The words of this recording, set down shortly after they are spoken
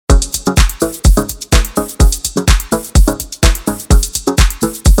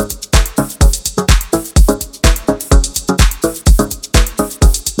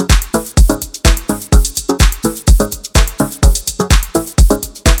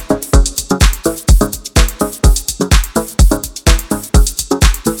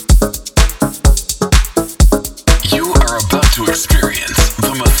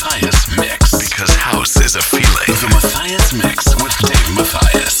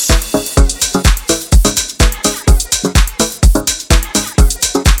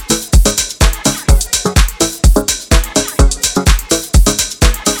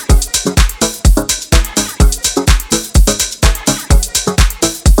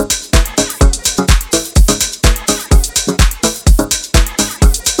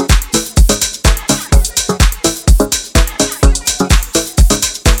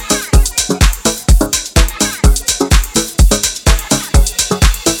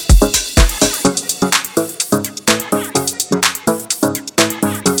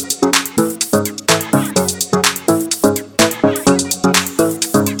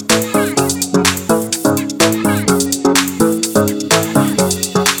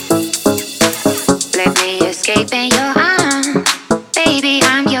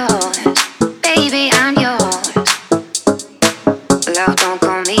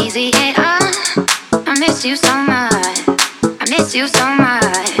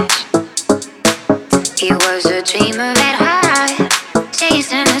much. He was a dreamer at heart,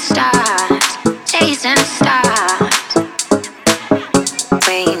 chasing the stars, chasing the stars.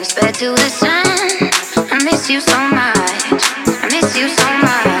 Wings spread to the sun. I miss you so much. I miss you so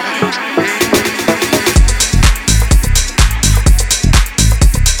much.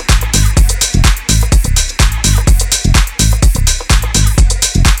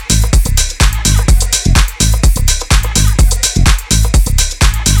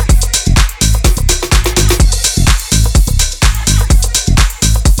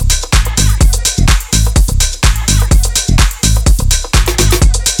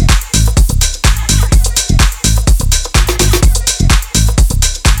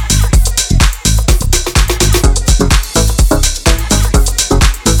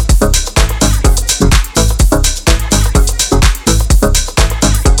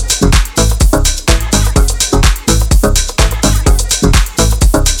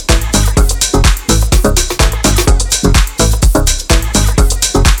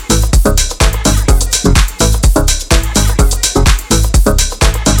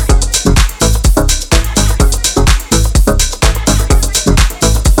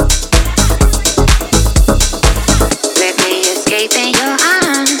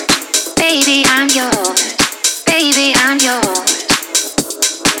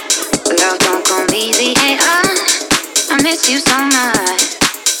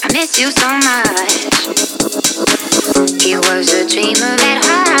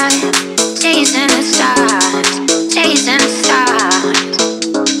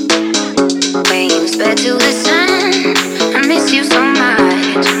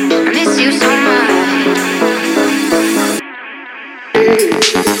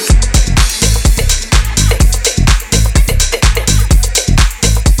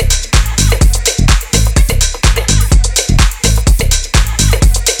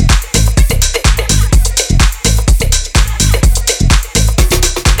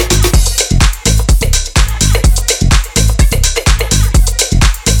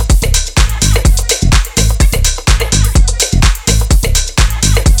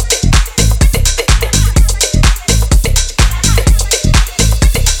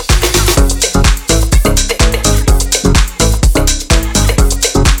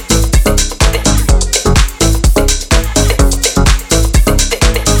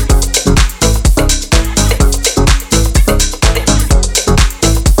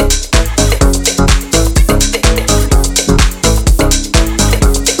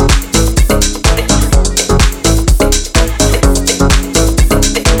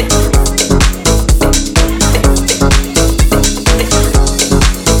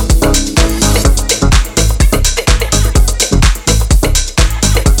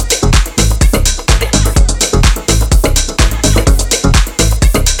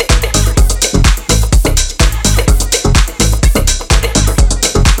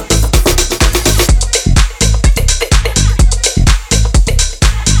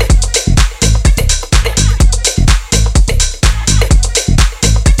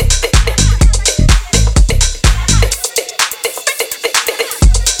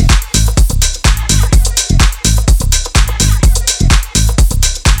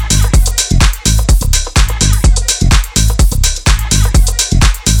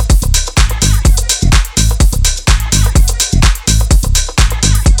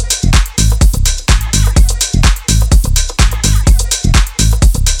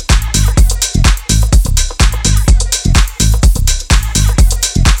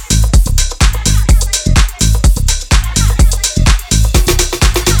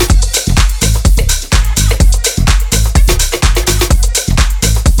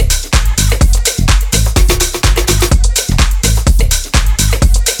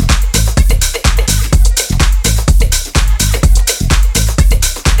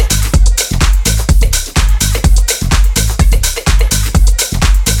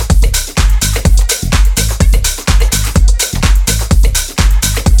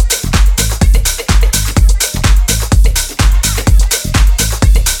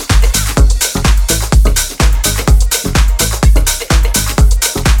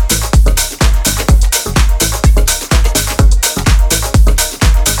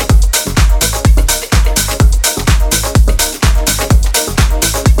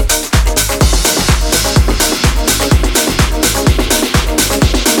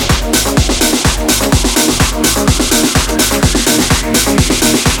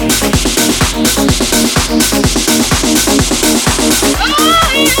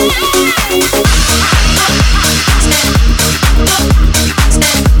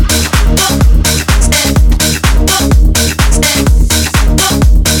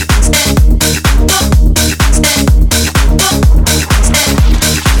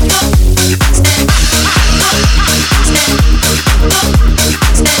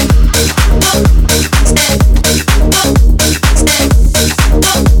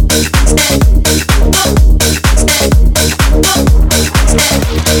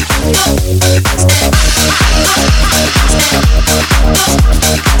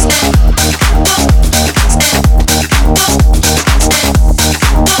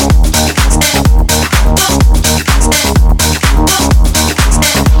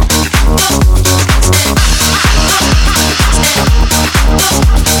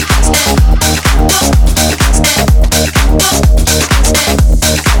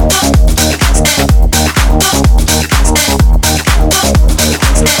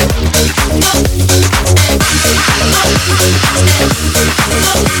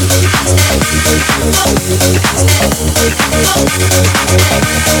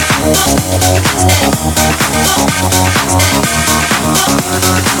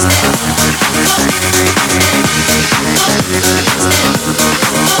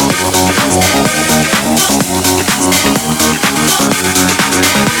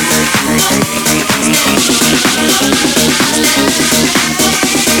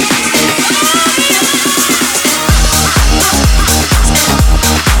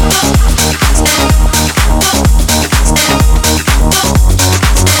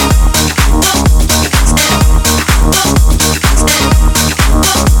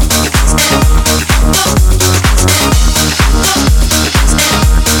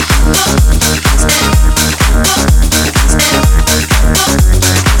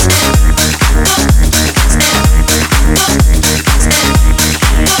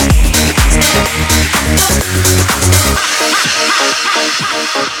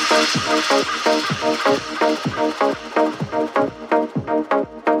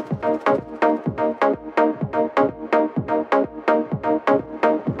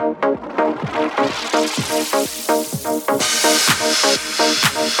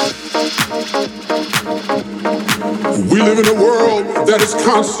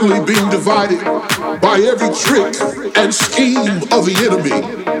 Constantly being divided by every trick and scheme of the enemy.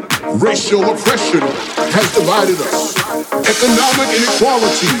 Racial oppression has divided us. Economic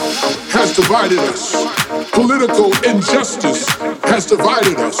inequality has divided us. Political injustice has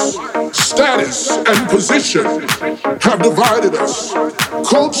divided us. Status and position have divided us.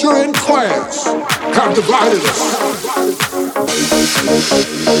 Culture and class have divided us.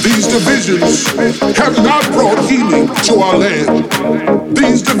 These divisions have not brought healing to our land.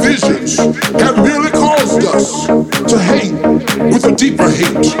 These divisions have merely caused us to hate with a deeper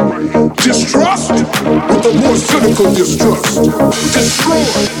hate, distrust with a more cynical distrust, destroy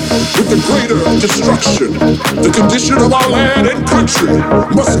with the greater destruction. The condition of our land and country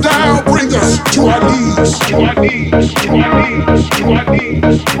must now bring us to our knees, to our knees, to our knees, to our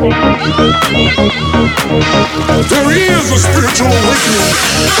knees, to our knees. There is a spiritual awakening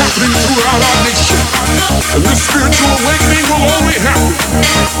happening throughout our nation, and this spiritual awakening will only happen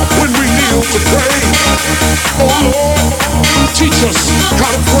when we kneel to pray. Oh Lord, teach us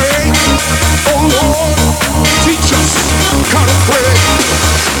how to pray. Oh Lord, teach us how to pray.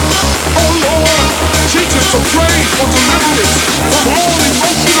 Oh Lord, teach us to pray for deliverance from all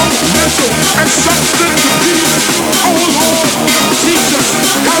emotional, mental, and substance abuse. Oh Lord, teach us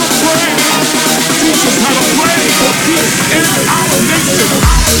how to pray. Teach us how to pray for peace in our nation.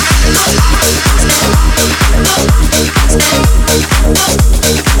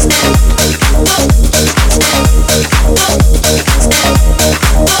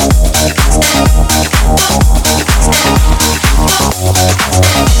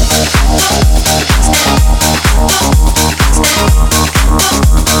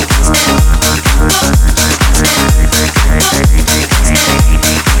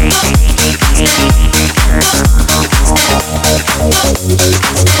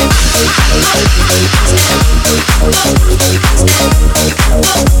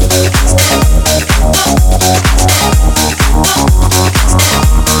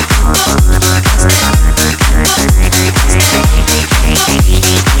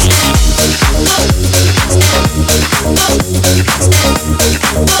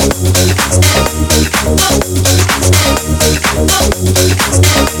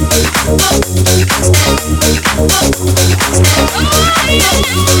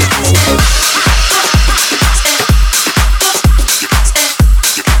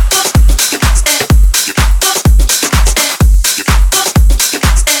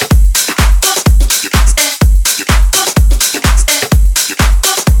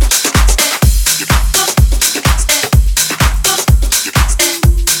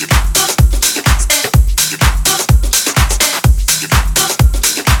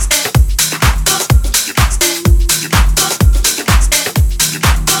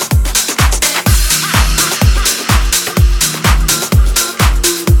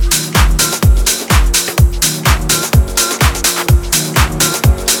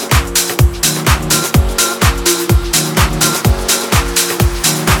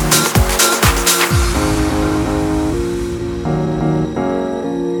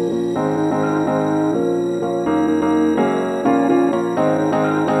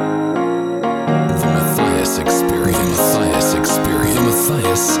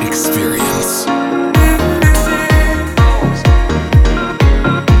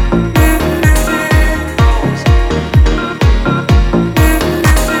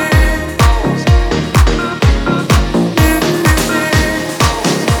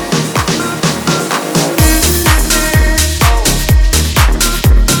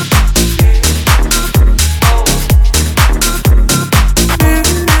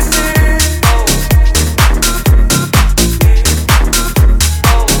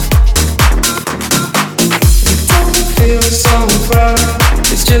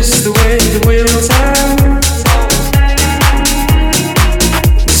 just the way the wheels turn.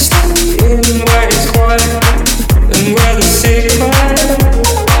 Staying where it's quiet and where the sick burn.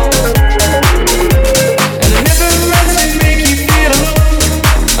 And I never meant to make you feel alone.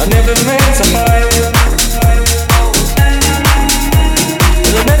 I never meant to hide.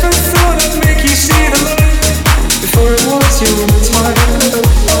 And I never thought I'd make you see the light before it was your time.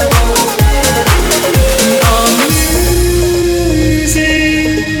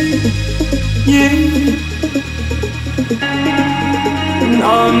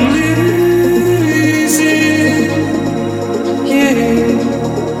 I'm losing you.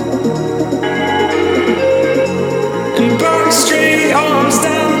 And back straight arms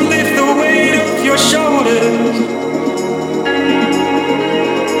down, lift the weight of your shoulders.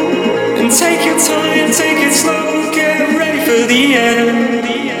 And take your time, take it slow, get ready for the end.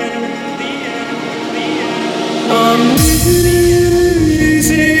 I'm losing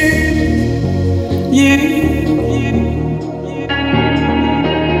you.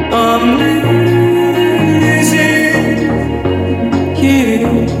 I'm losing you.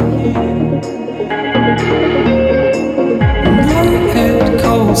 My head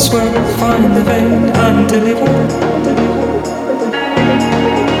cold, swear I'll find the vein and deliver.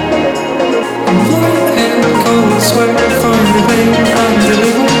 My head cold, swear I'll find the vein and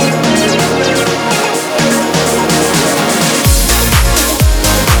deliver.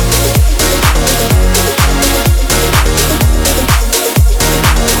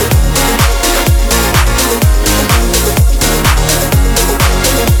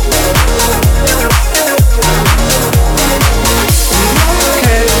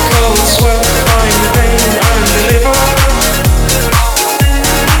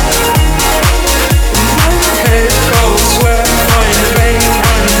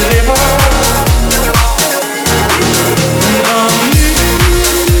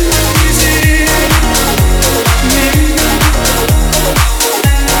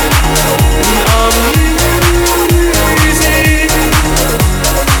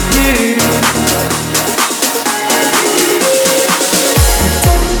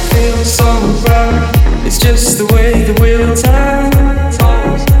 Just the way the wheel turns.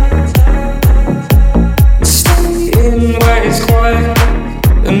 Staying where it's quiet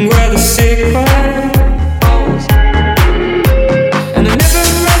and where the sick burn. And I never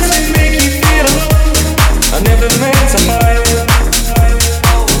meant to make you feel alone. I never meant to hide.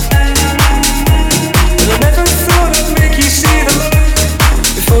 And I never thought I'd make you see the light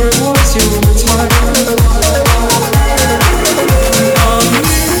before it was your time.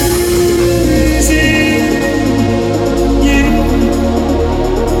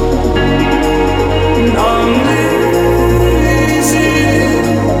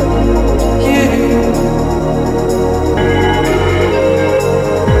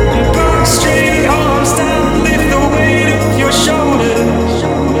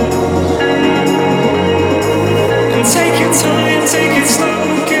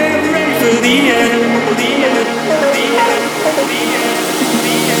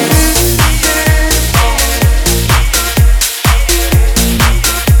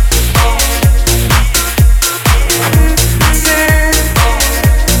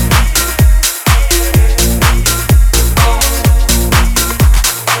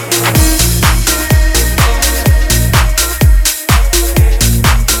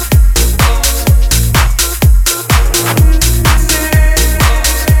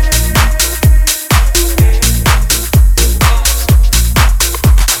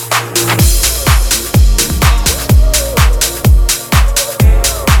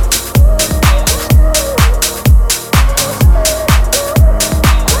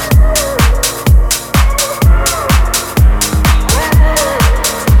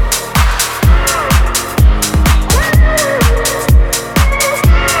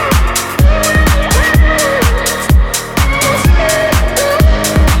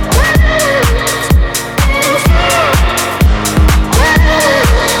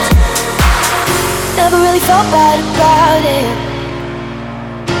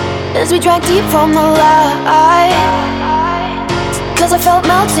 As we drank deep from the light, 'cause I felt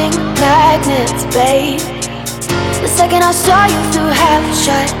melting magnets, babe. The second I saw you through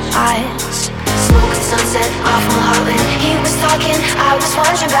half-shut eyes. Smoke and sunset off on Heartland. He was talking, I was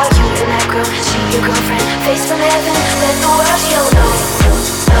wondering about you and that girl. She your girlfriend, face from heaven. Let the world you know,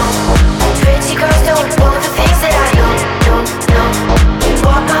 no. Pretty girls don't know the things that I know.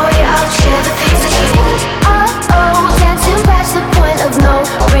 Walk my way out, share the things that you want. Dancing past the point of no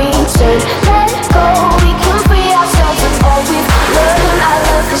return. Let go, we can free ourselves with all we've learned. I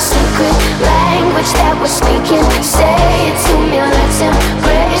love the secret language that we're speaking. Say it to me, let him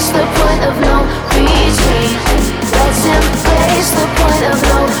break.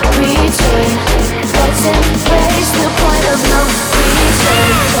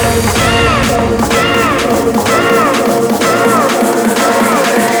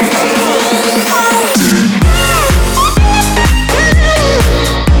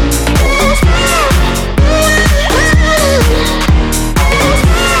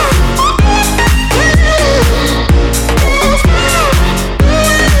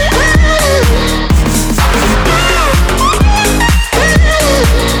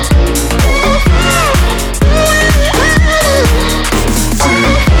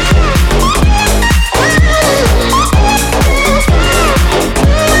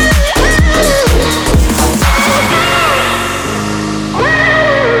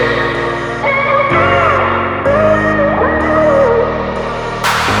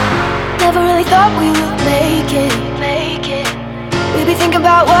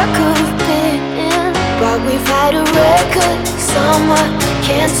 about what could have been, but we've had a record somewhere,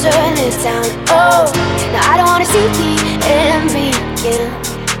 can't turn it down. Oh, now I don't wanna see the end begin.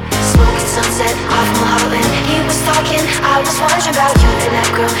 Smoking sunset off Mulholland. He was talking, I was wondering about you and that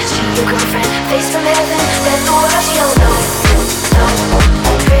girl. She your girlfriend, face from heaven. Then the world you don't know, no.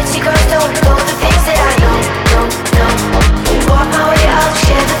 Pretty girls don't know the things that I know, no, no. Walk my way, I'll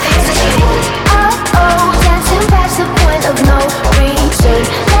share the things that you won't. Oh, oh, dancing past the point of no return.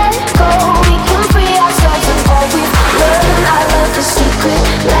 Let go, we can free ourselves of all we've learned. I love the secret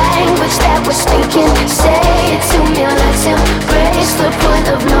language that we're speaking. Say it to me, let's embrace the point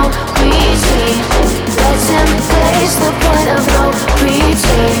of no return. Let's embrace the point of no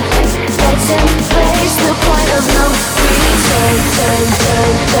return. Let's embrace the point of no return. Turn, turn,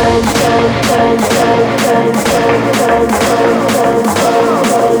 turn, turn, turn, turn, turn, turn, turn, turn, turn, turn,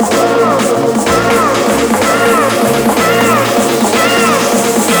 turn,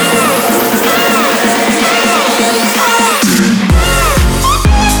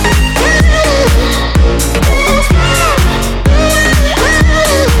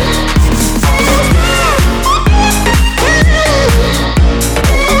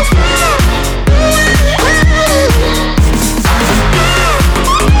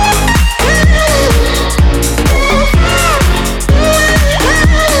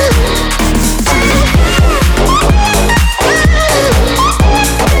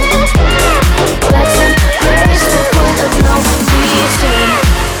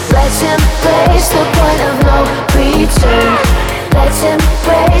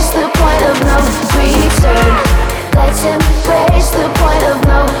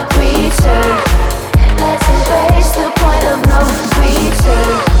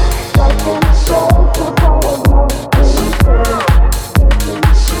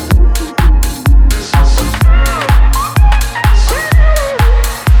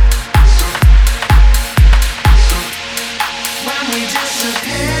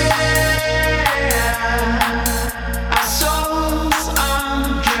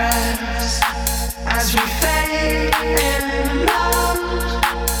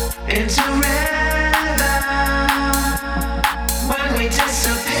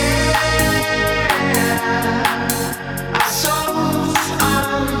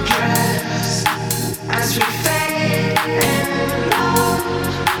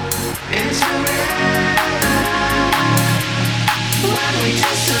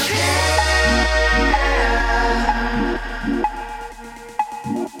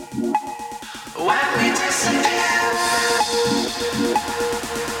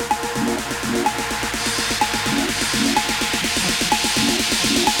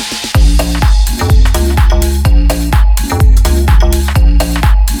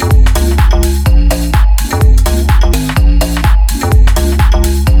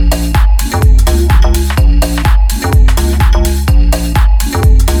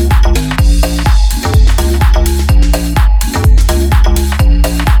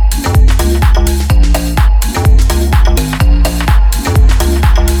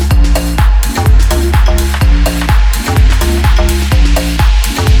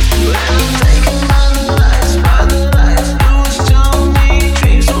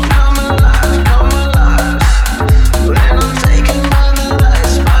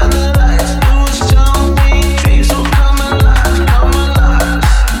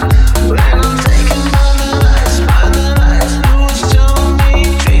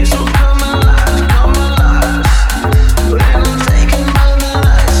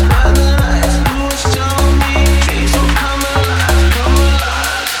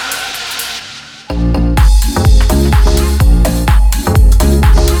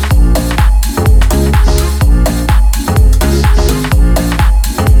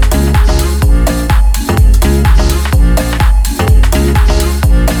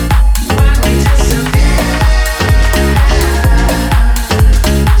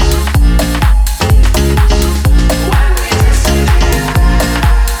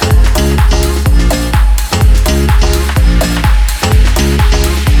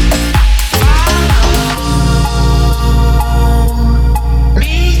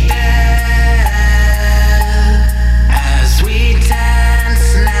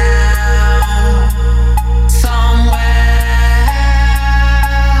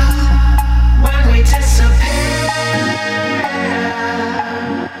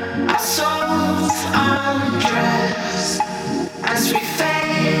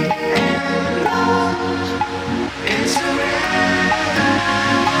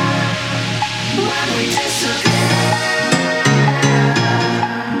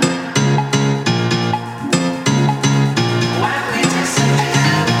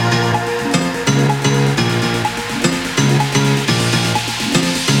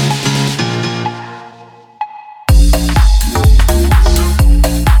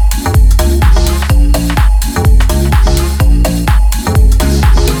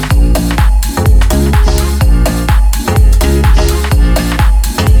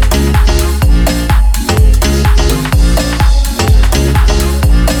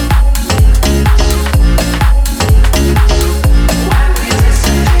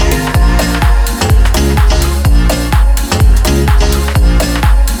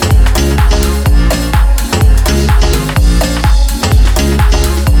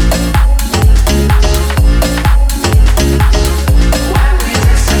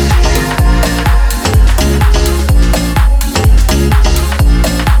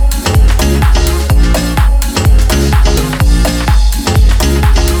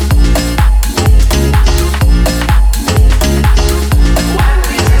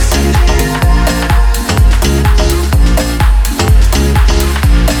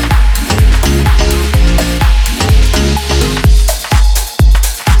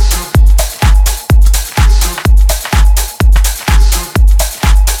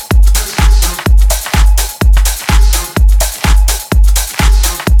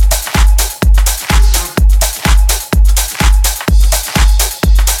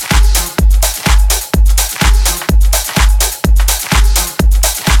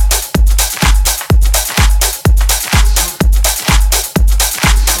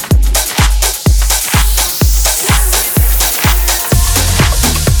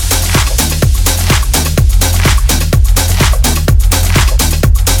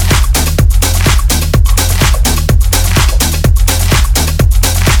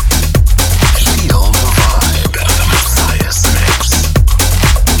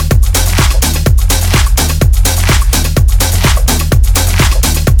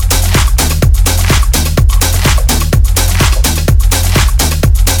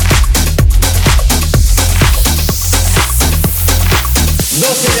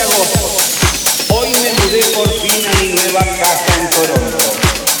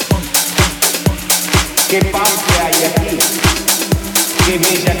 Qué paz que hay aquí, qué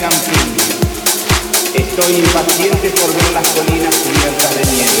bella campiña. Estoy impaciente por ver las colinas cubiertas de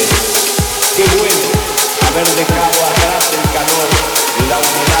nieve. Qué bueno haber dejado atrás el calor, la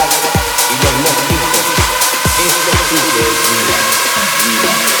humedad y los mosquitos. Esto sí que es vida,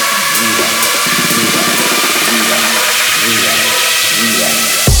 vida, vida, vida, vida, vida, vida.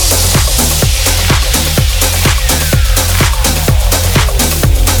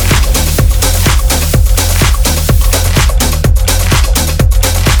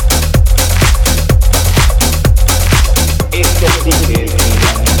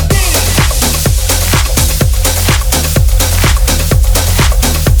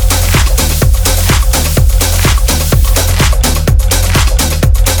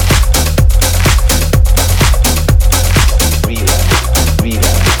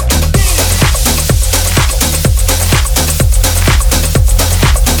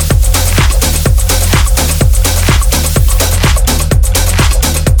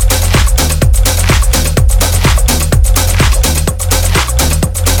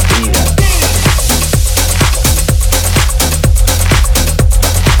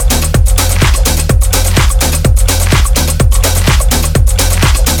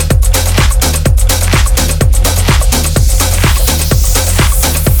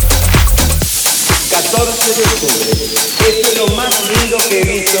 Esto es lo más lindo que he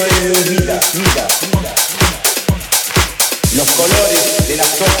visto en mi vida, vida, vida. Los colores de las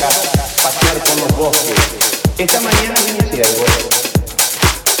hojas, pasear por los bosques. Esta mañana vi un ciervo.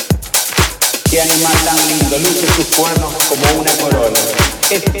 Qué animal tan lindo, luce sus cuernos como una corona.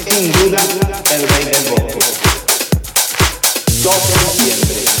 Es sin duda el rey del bosque. 2 de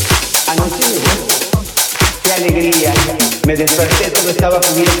noviembre, anoche nevó. Qué alegría, me desperté, todo estaba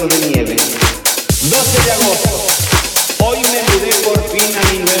cubierto de nieve. 12 de agosto, hoy me mudé por fin a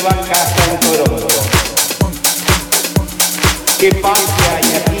mi nueva casa en Toronto. Qué paz que hay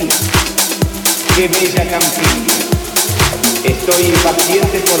aquí, qué bella campiña. Estoy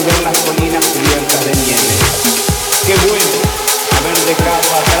impaciente por ver las colinas cubiertas de nieve. Qué bueno haber dejado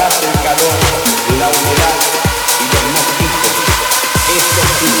atrás el calor, la humedad y los mosquitos. Esto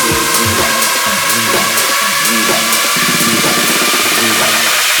sí es vida, vida, vida, vida,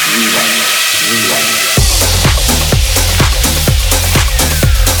 vida, vida, vida.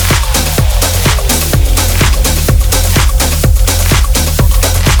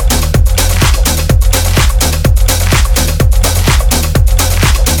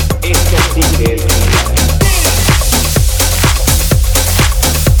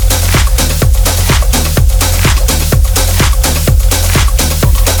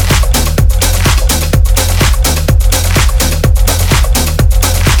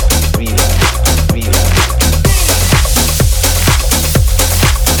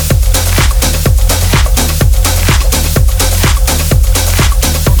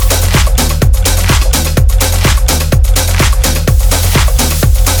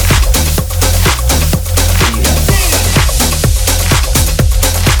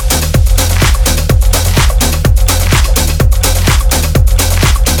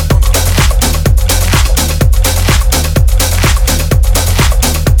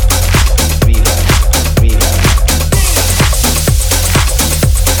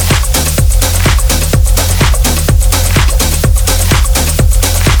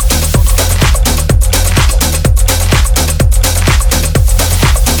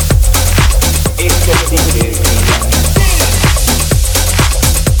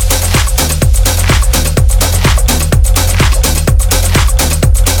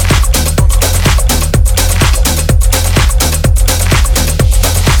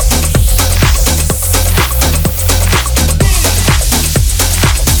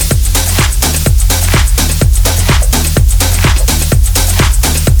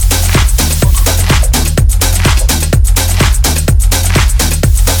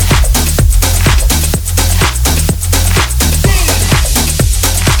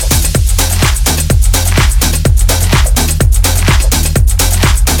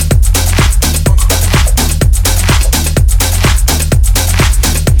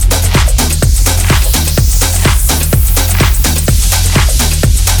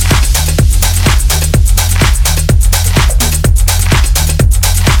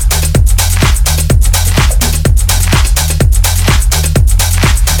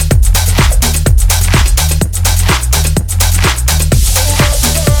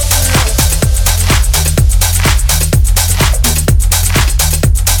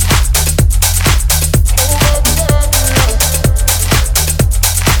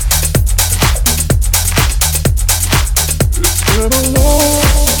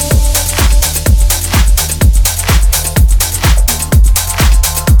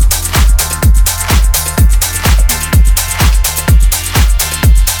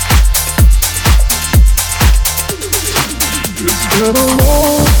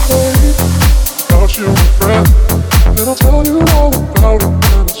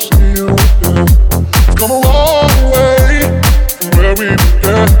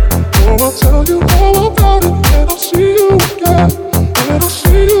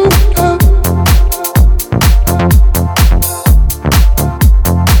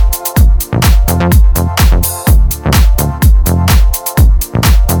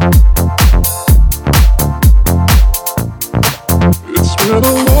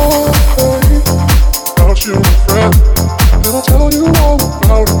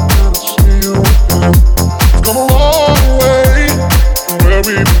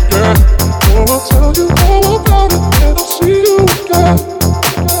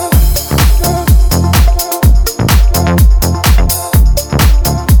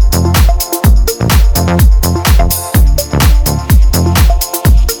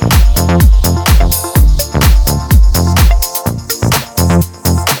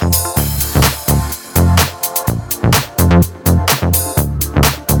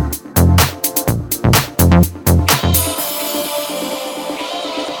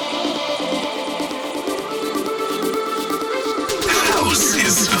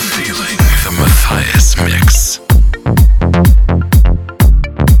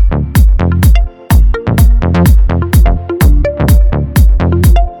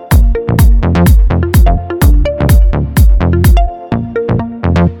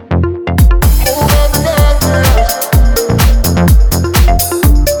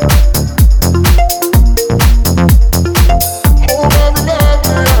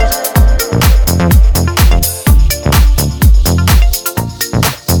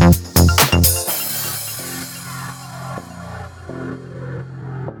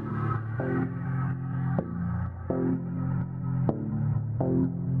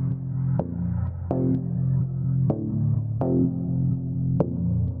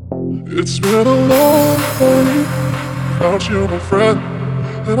 It's been a long day without you, my friend,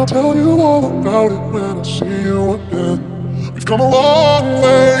 and I'll tell you all about it when I see you again. We've come a long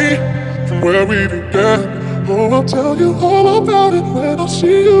way from where we began. Oh, I'll tell you all about it when I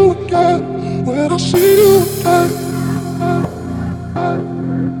see you again. When I see you again.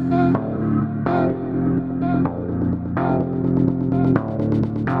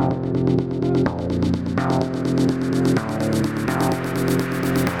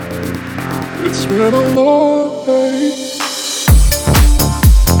 It's been a long day.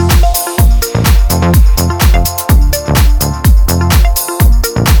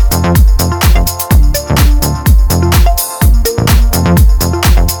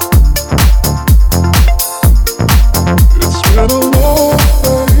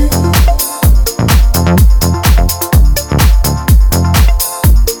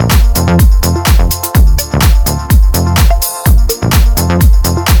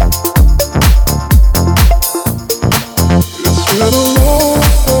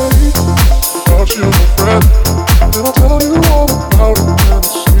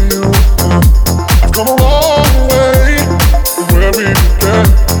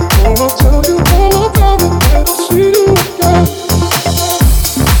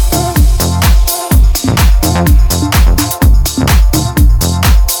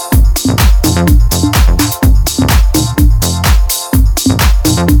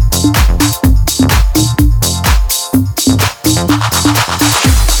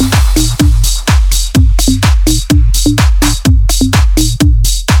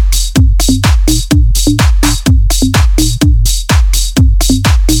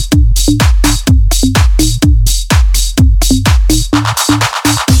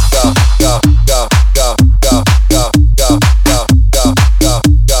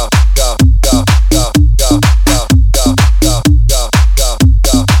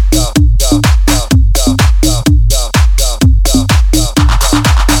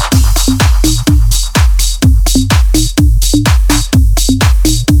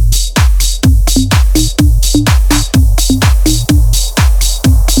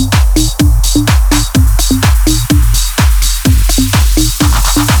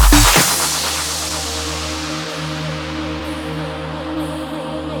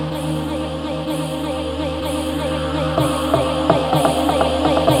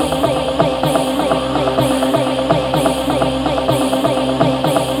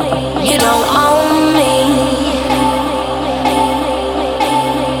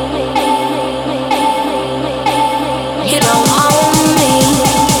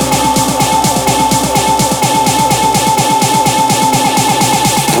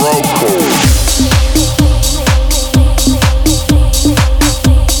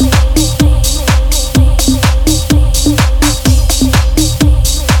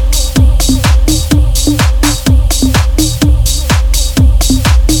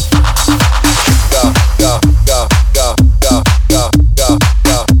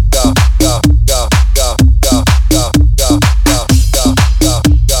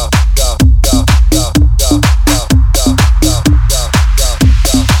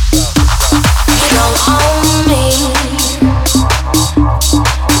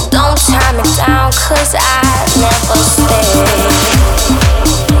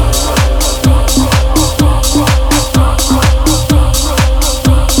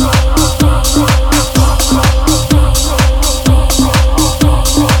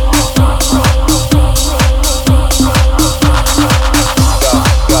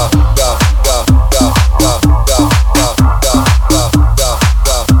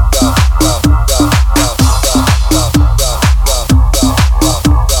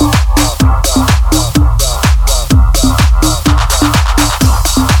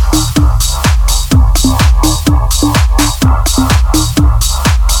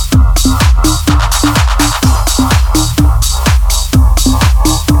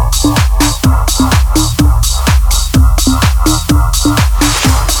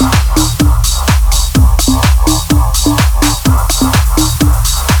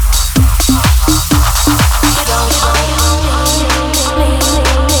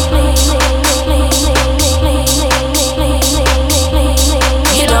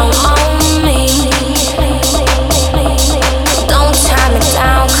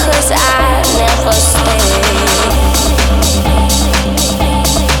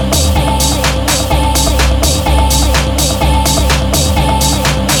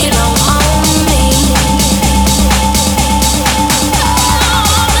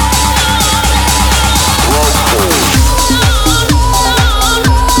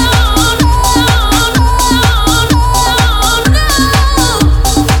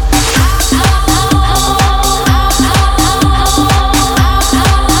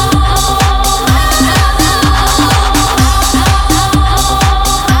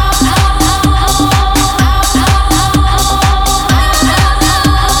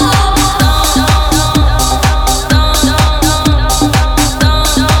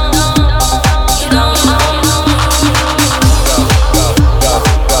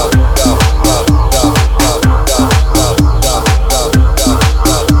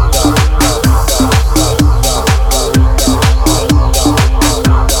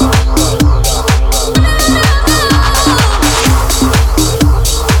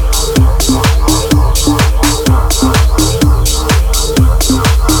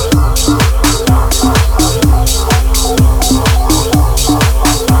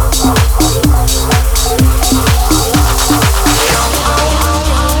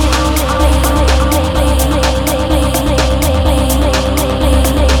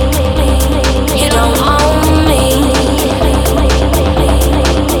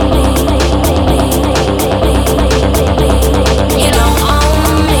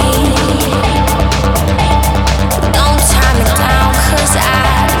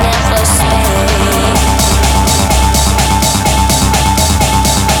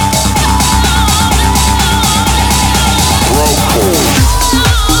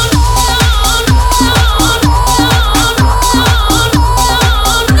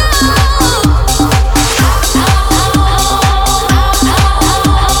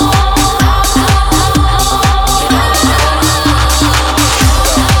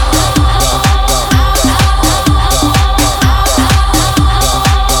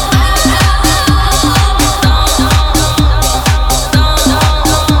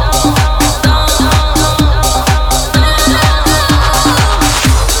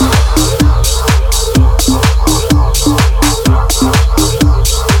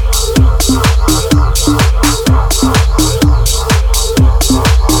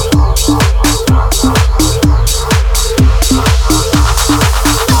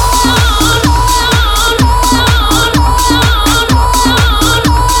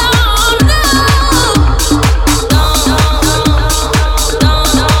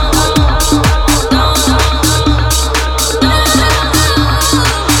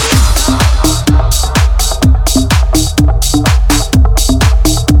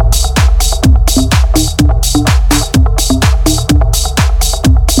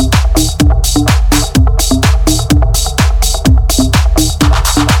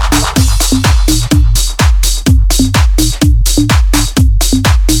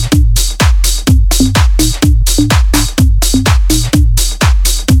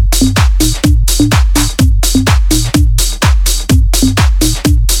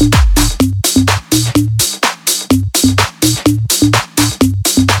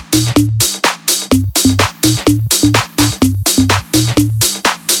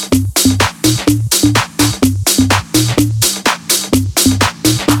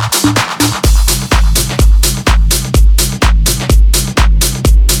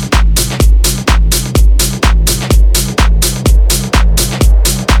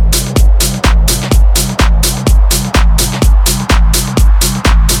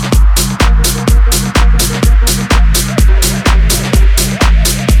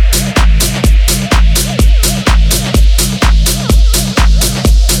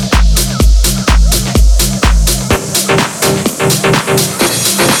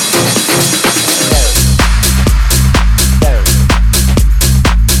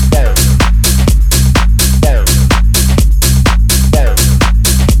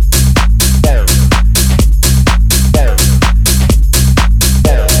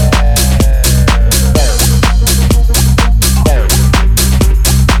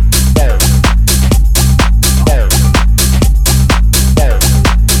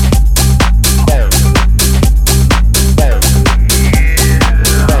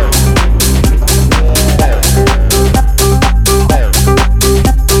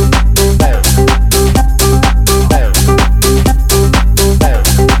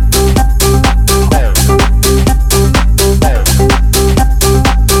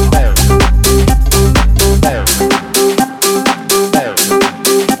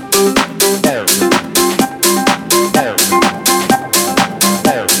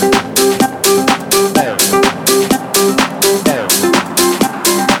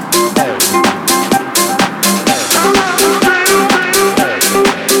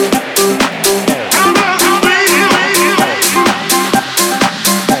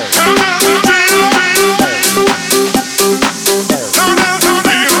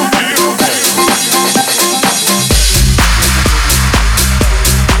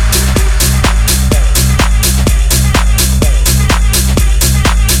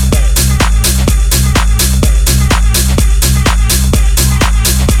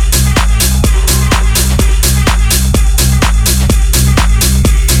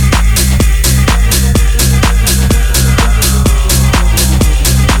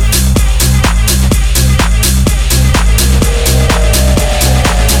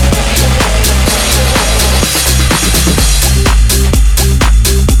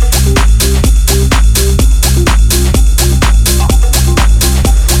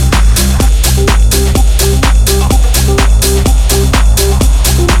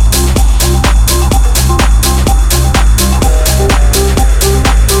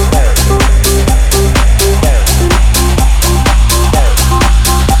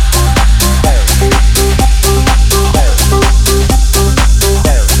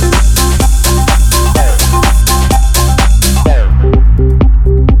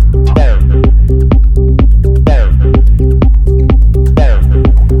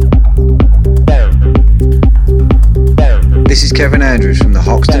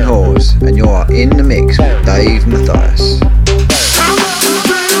 Dave Mathias.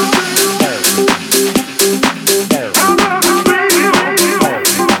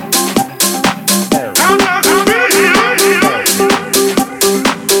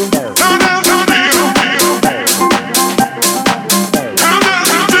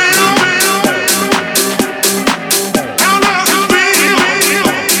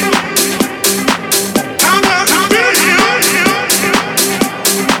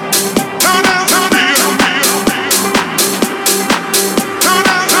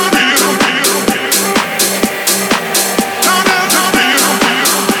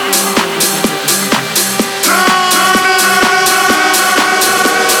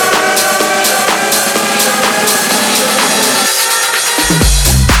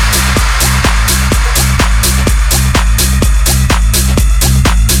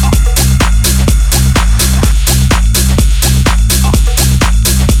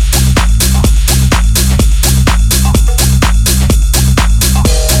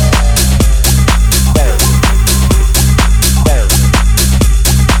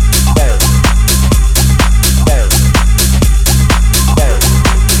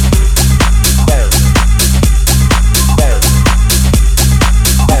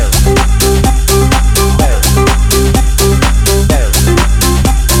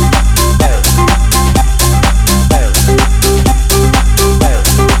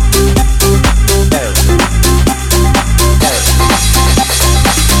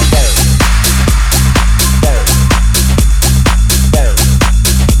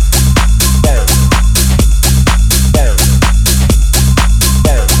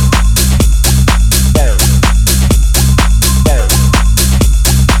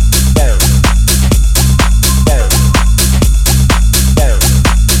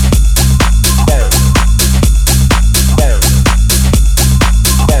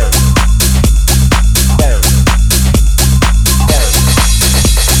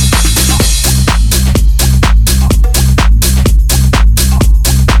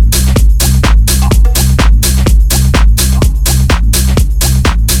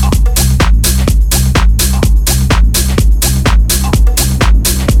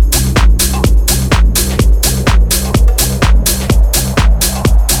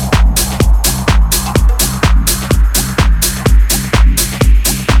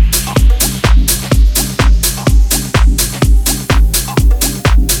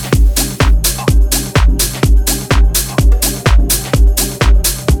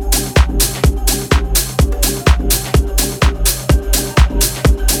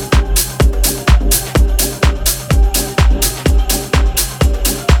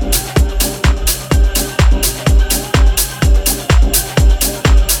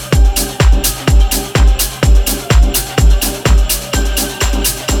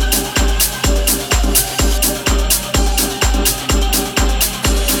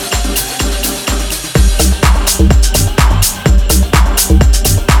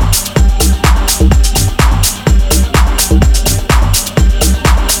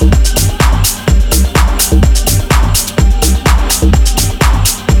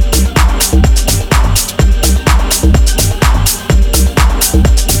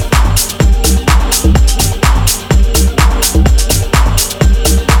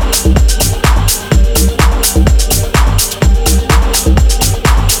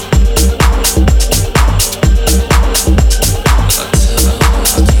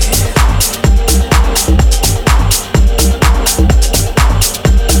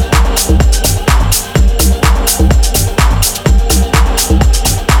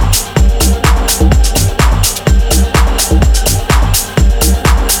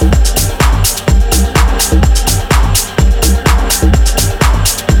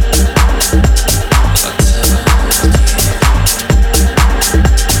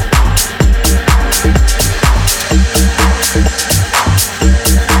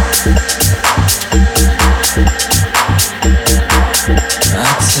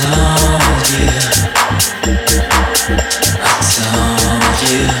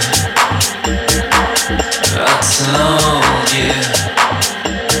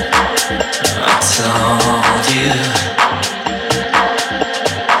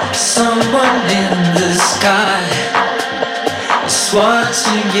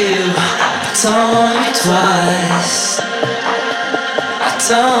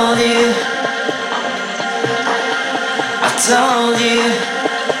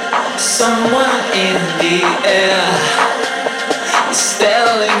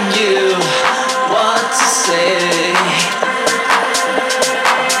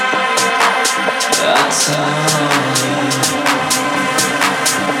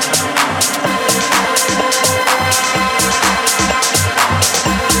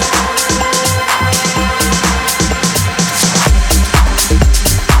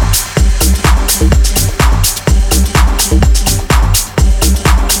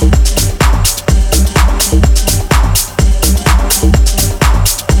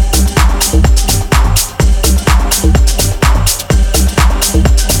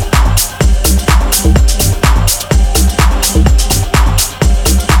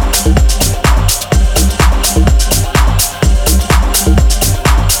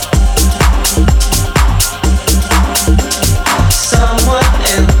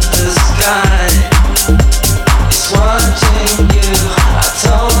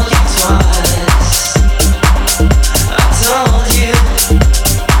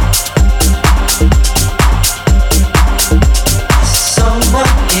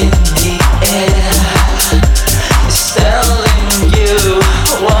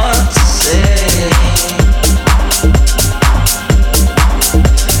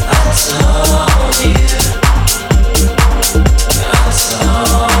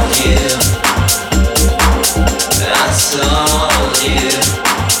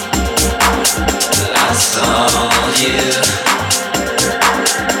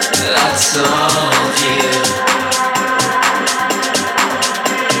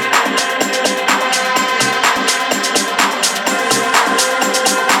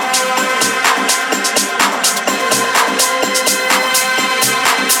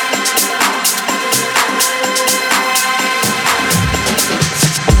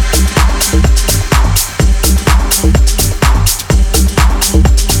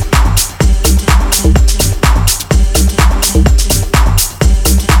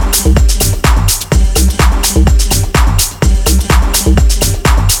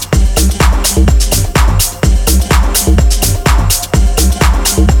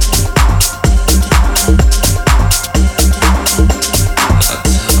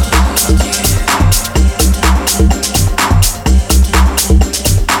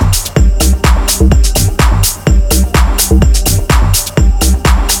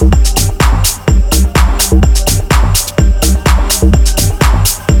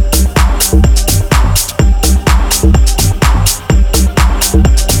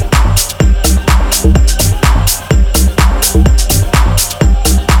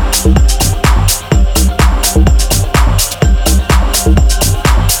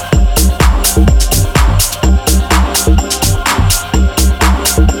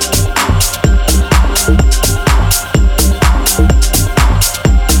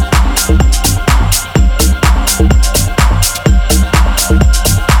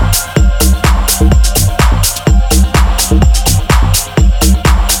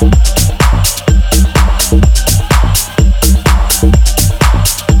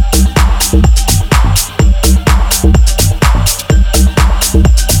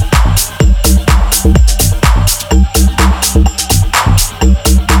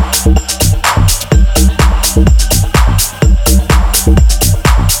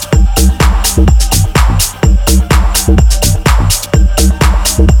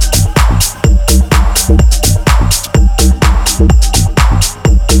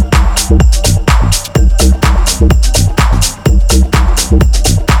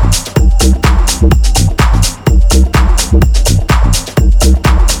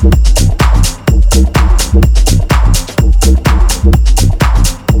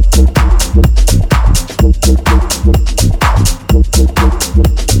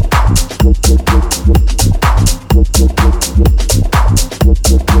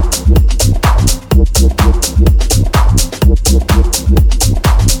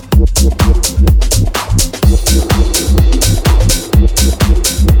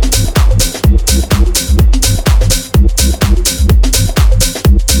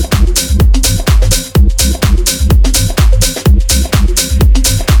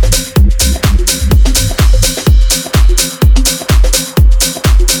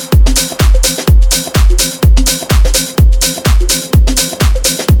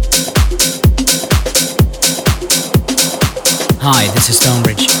 Hi, this is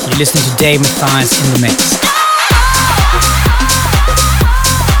Stonebridge. You're listening to Dave Mathias in the mix.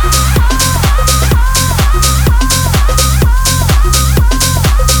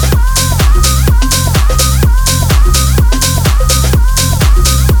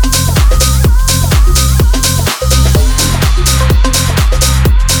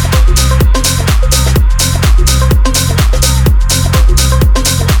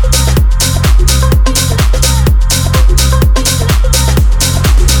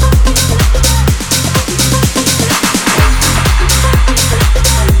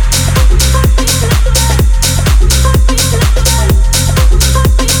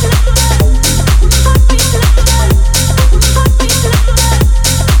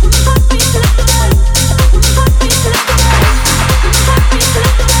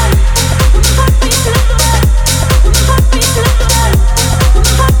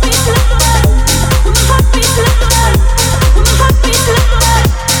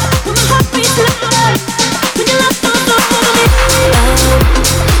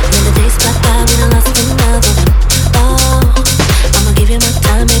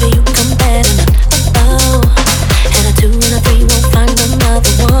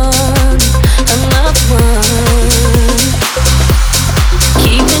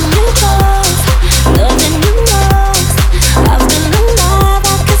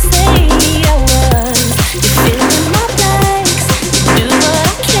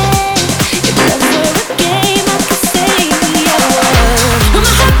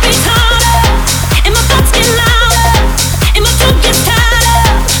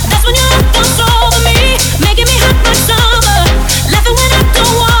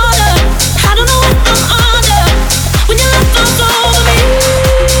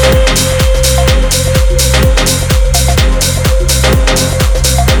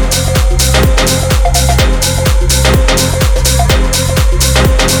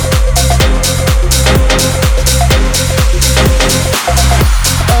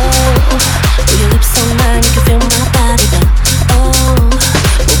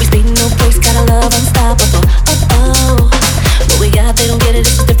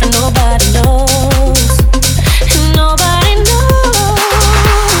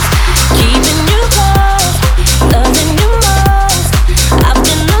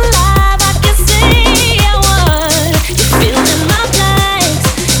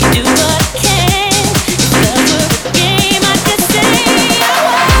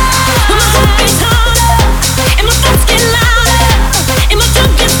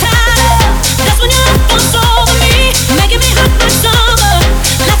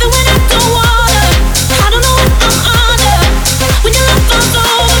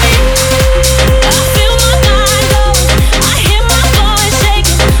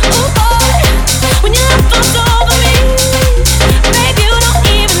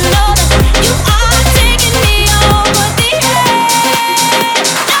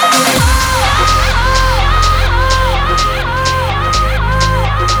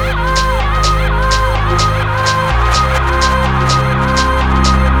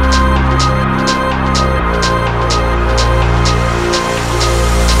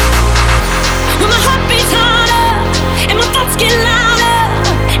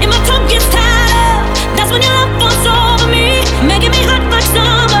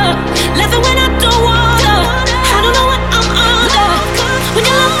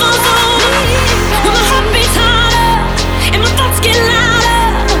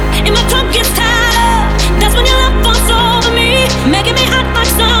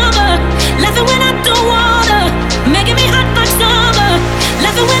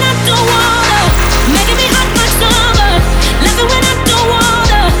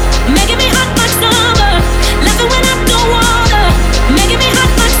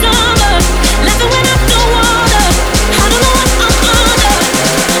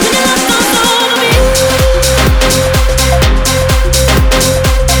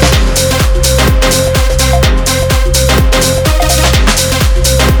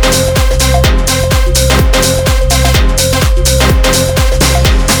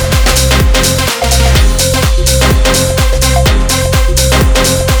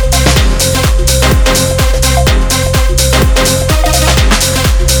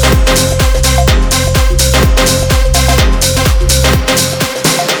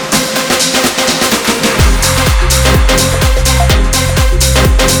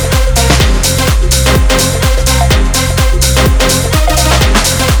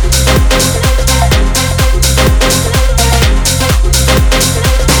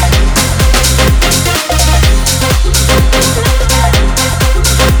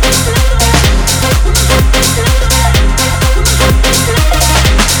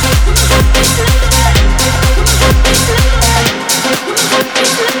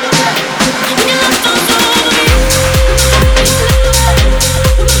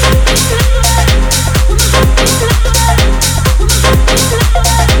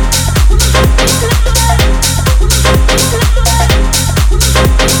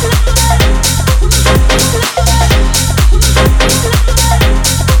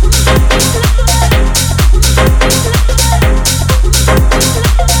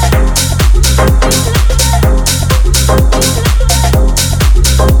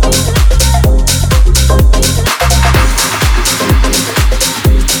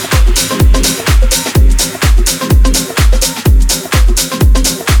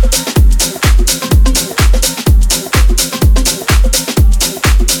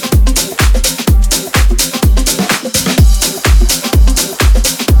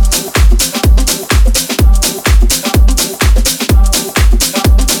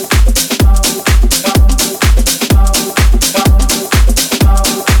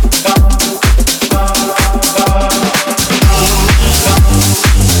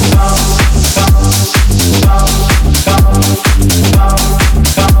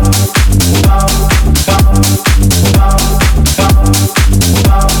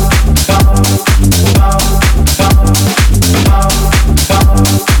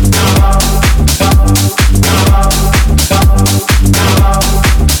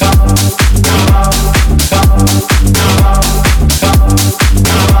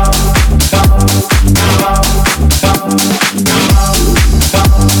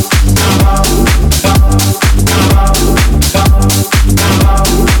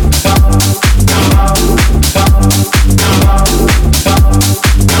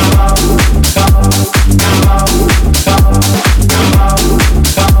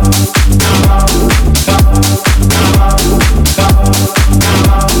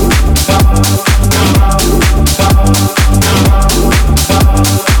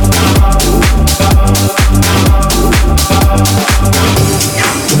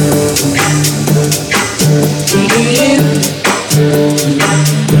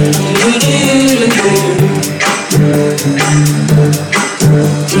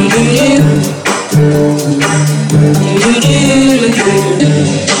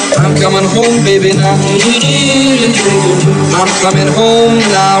 I'm coming home, baby, now. I'm coming home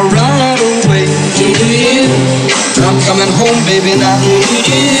now, right away. I'm coming home, baby, now.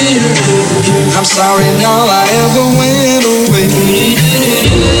 I'm sorry now I ever went away.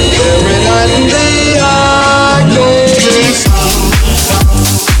 Every night and day I go this.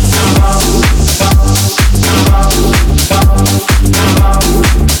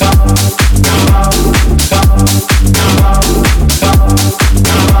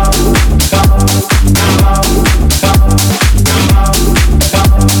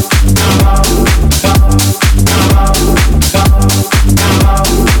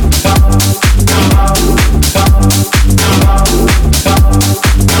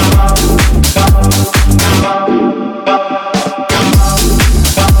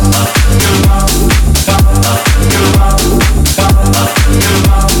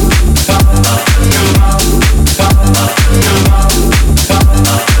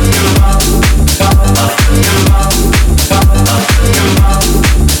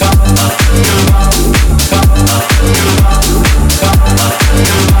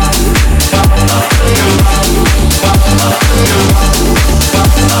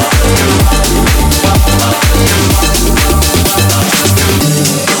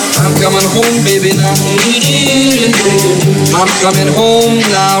 I'm coming home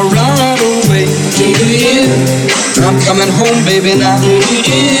now, right away. I'm coming home, baby, now.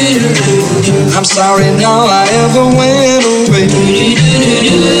 I'm sorry now I ever went away.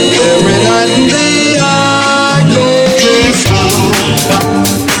 Every night and day I go this.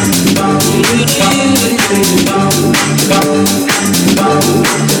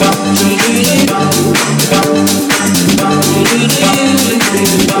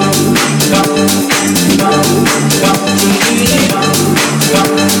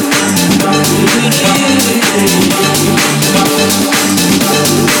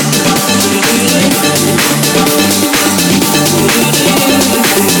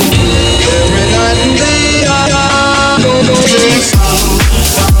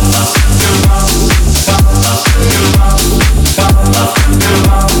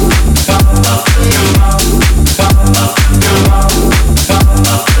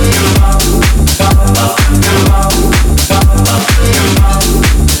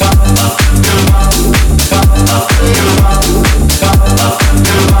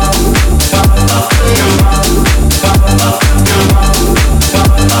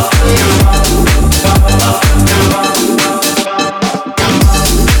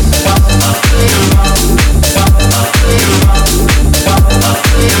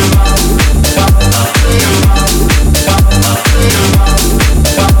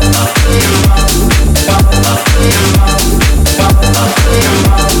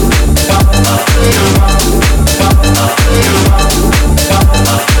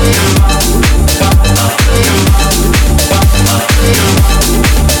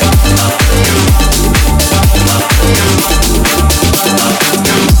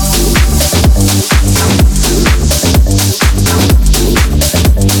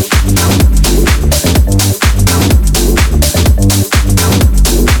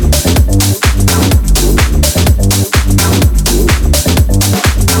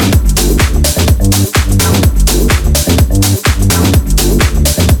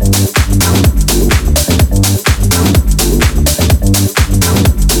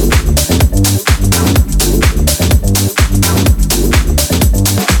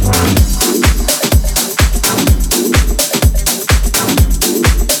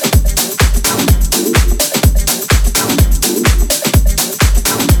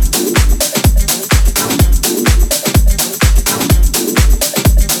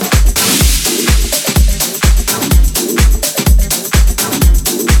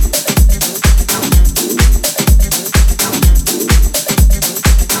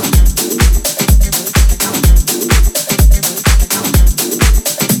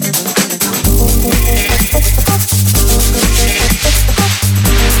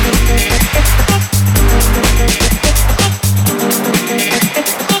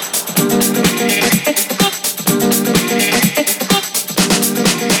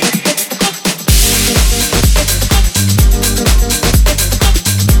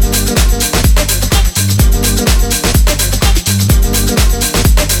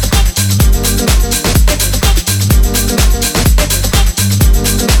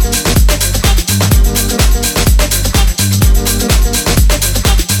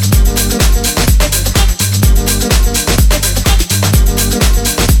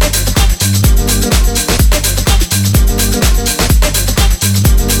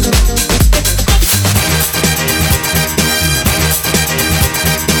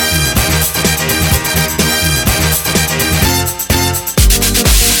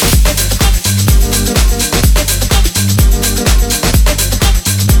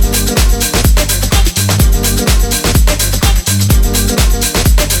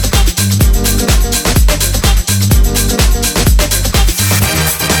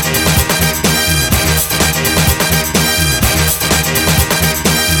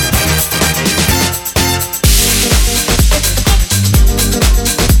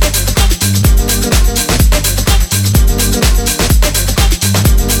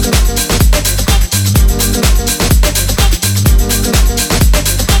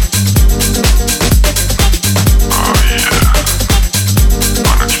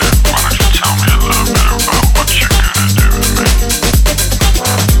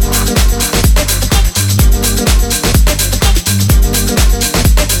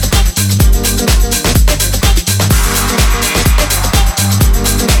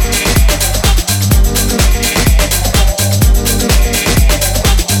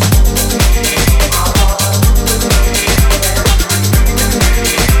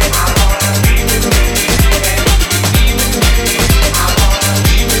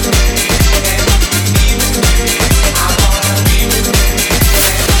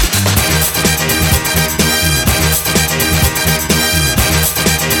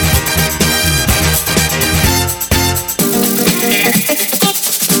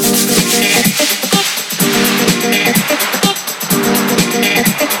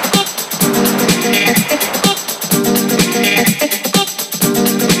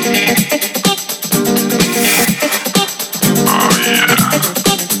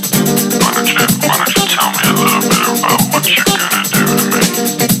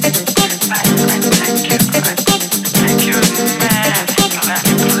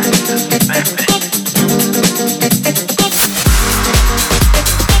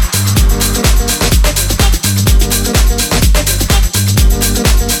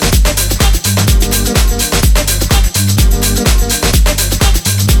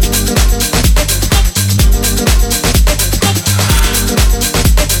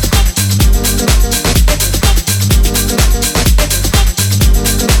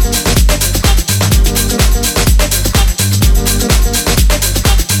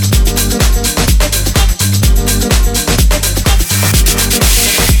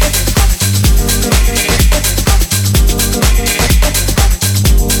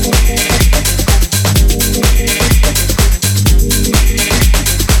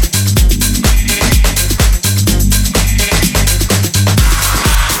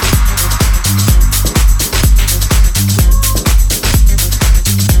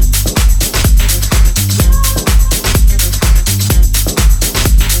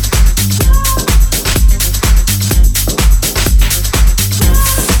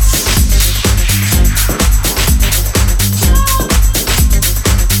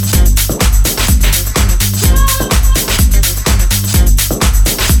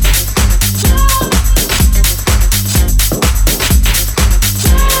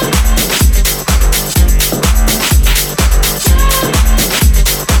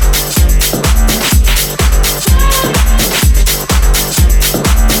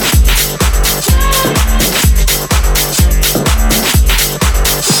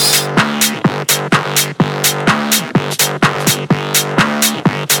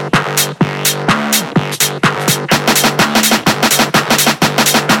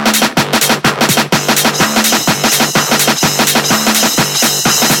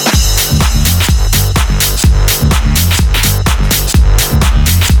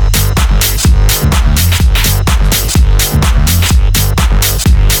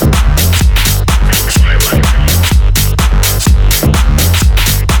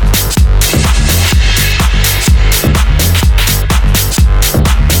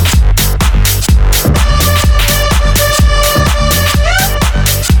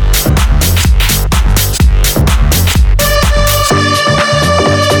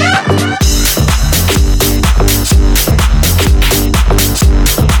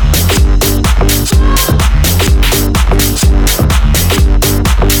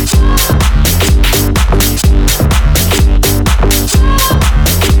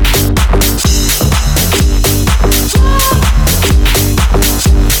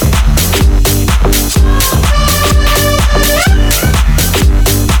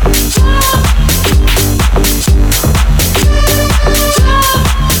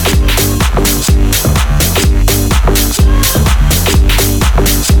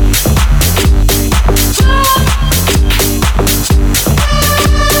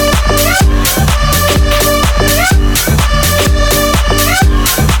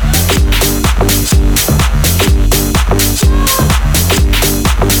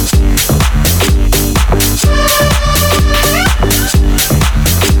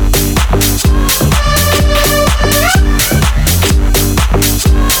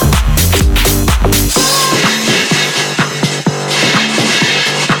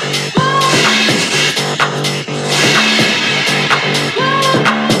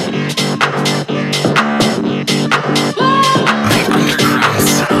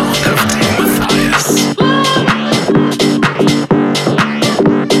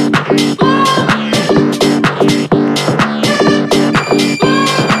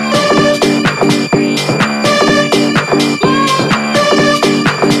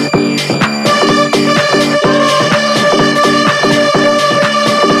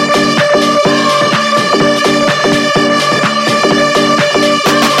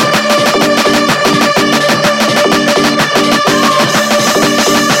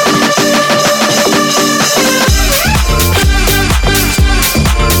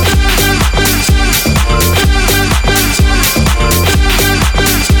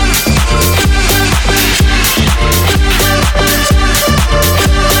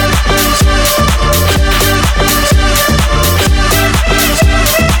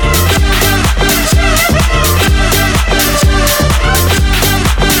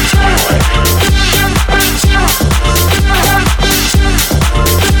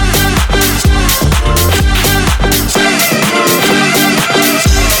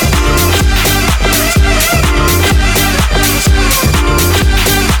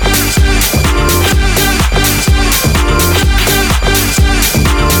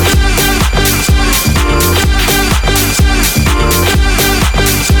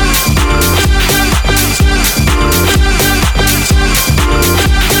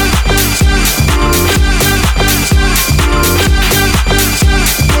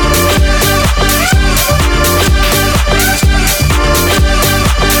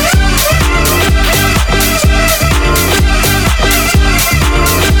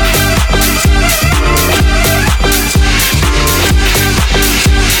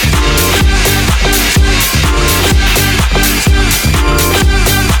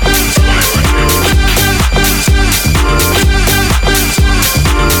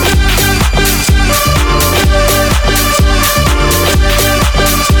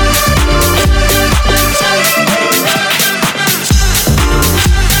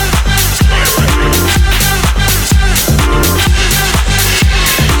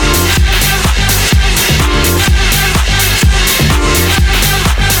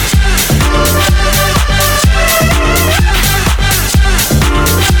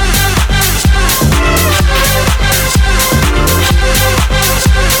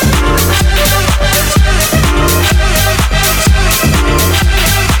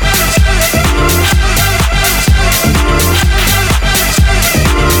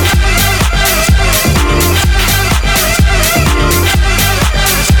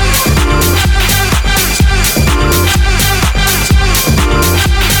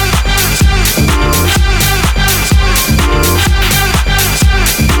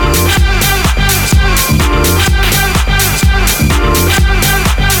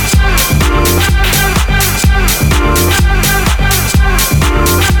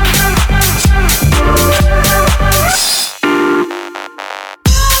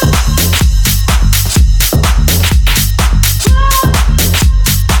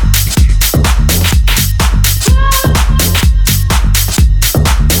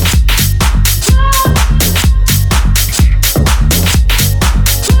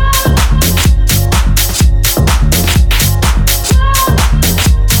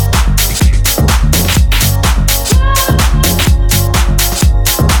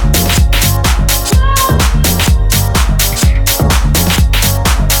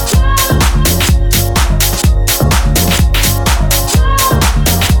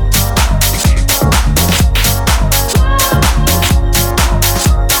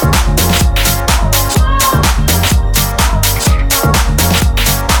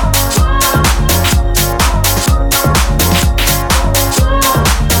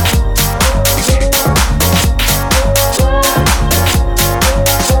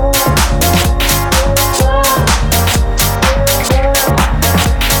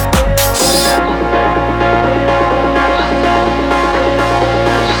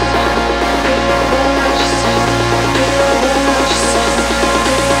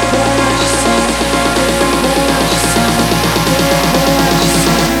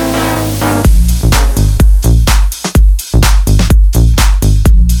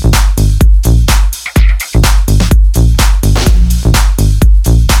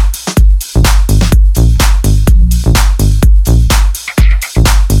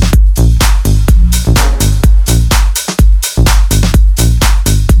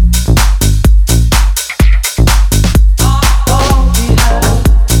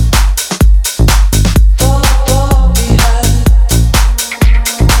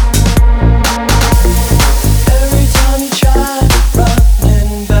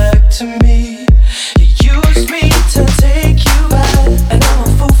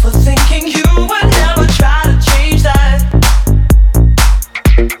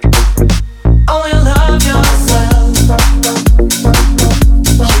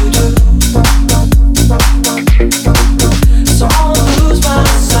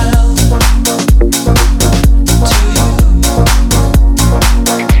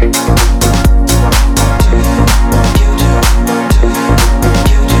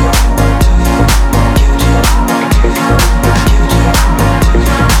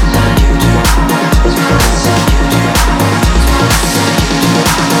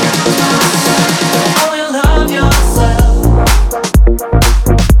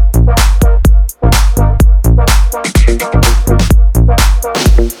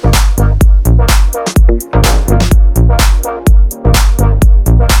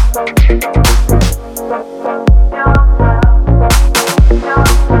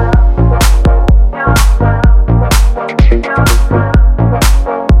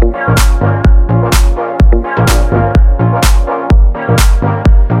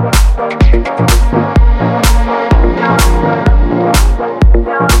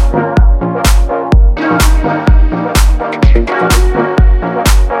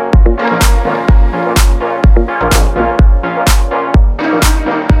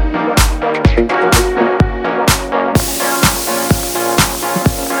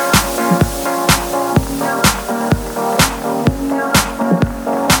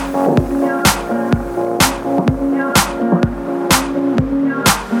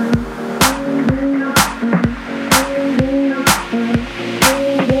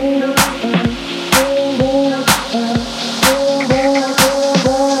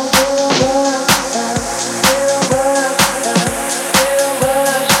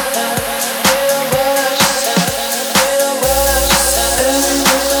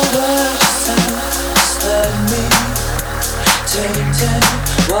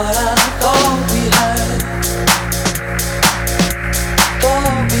 what I thought we had.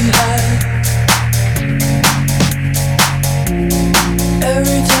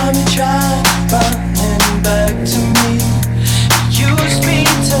 Every time you try running back to me, you used me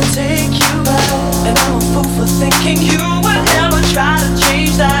to take you back, and I'm a fool for thinking you would never try to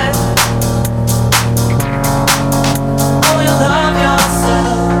change that. Oh, you love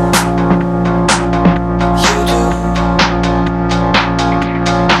yourself, you do.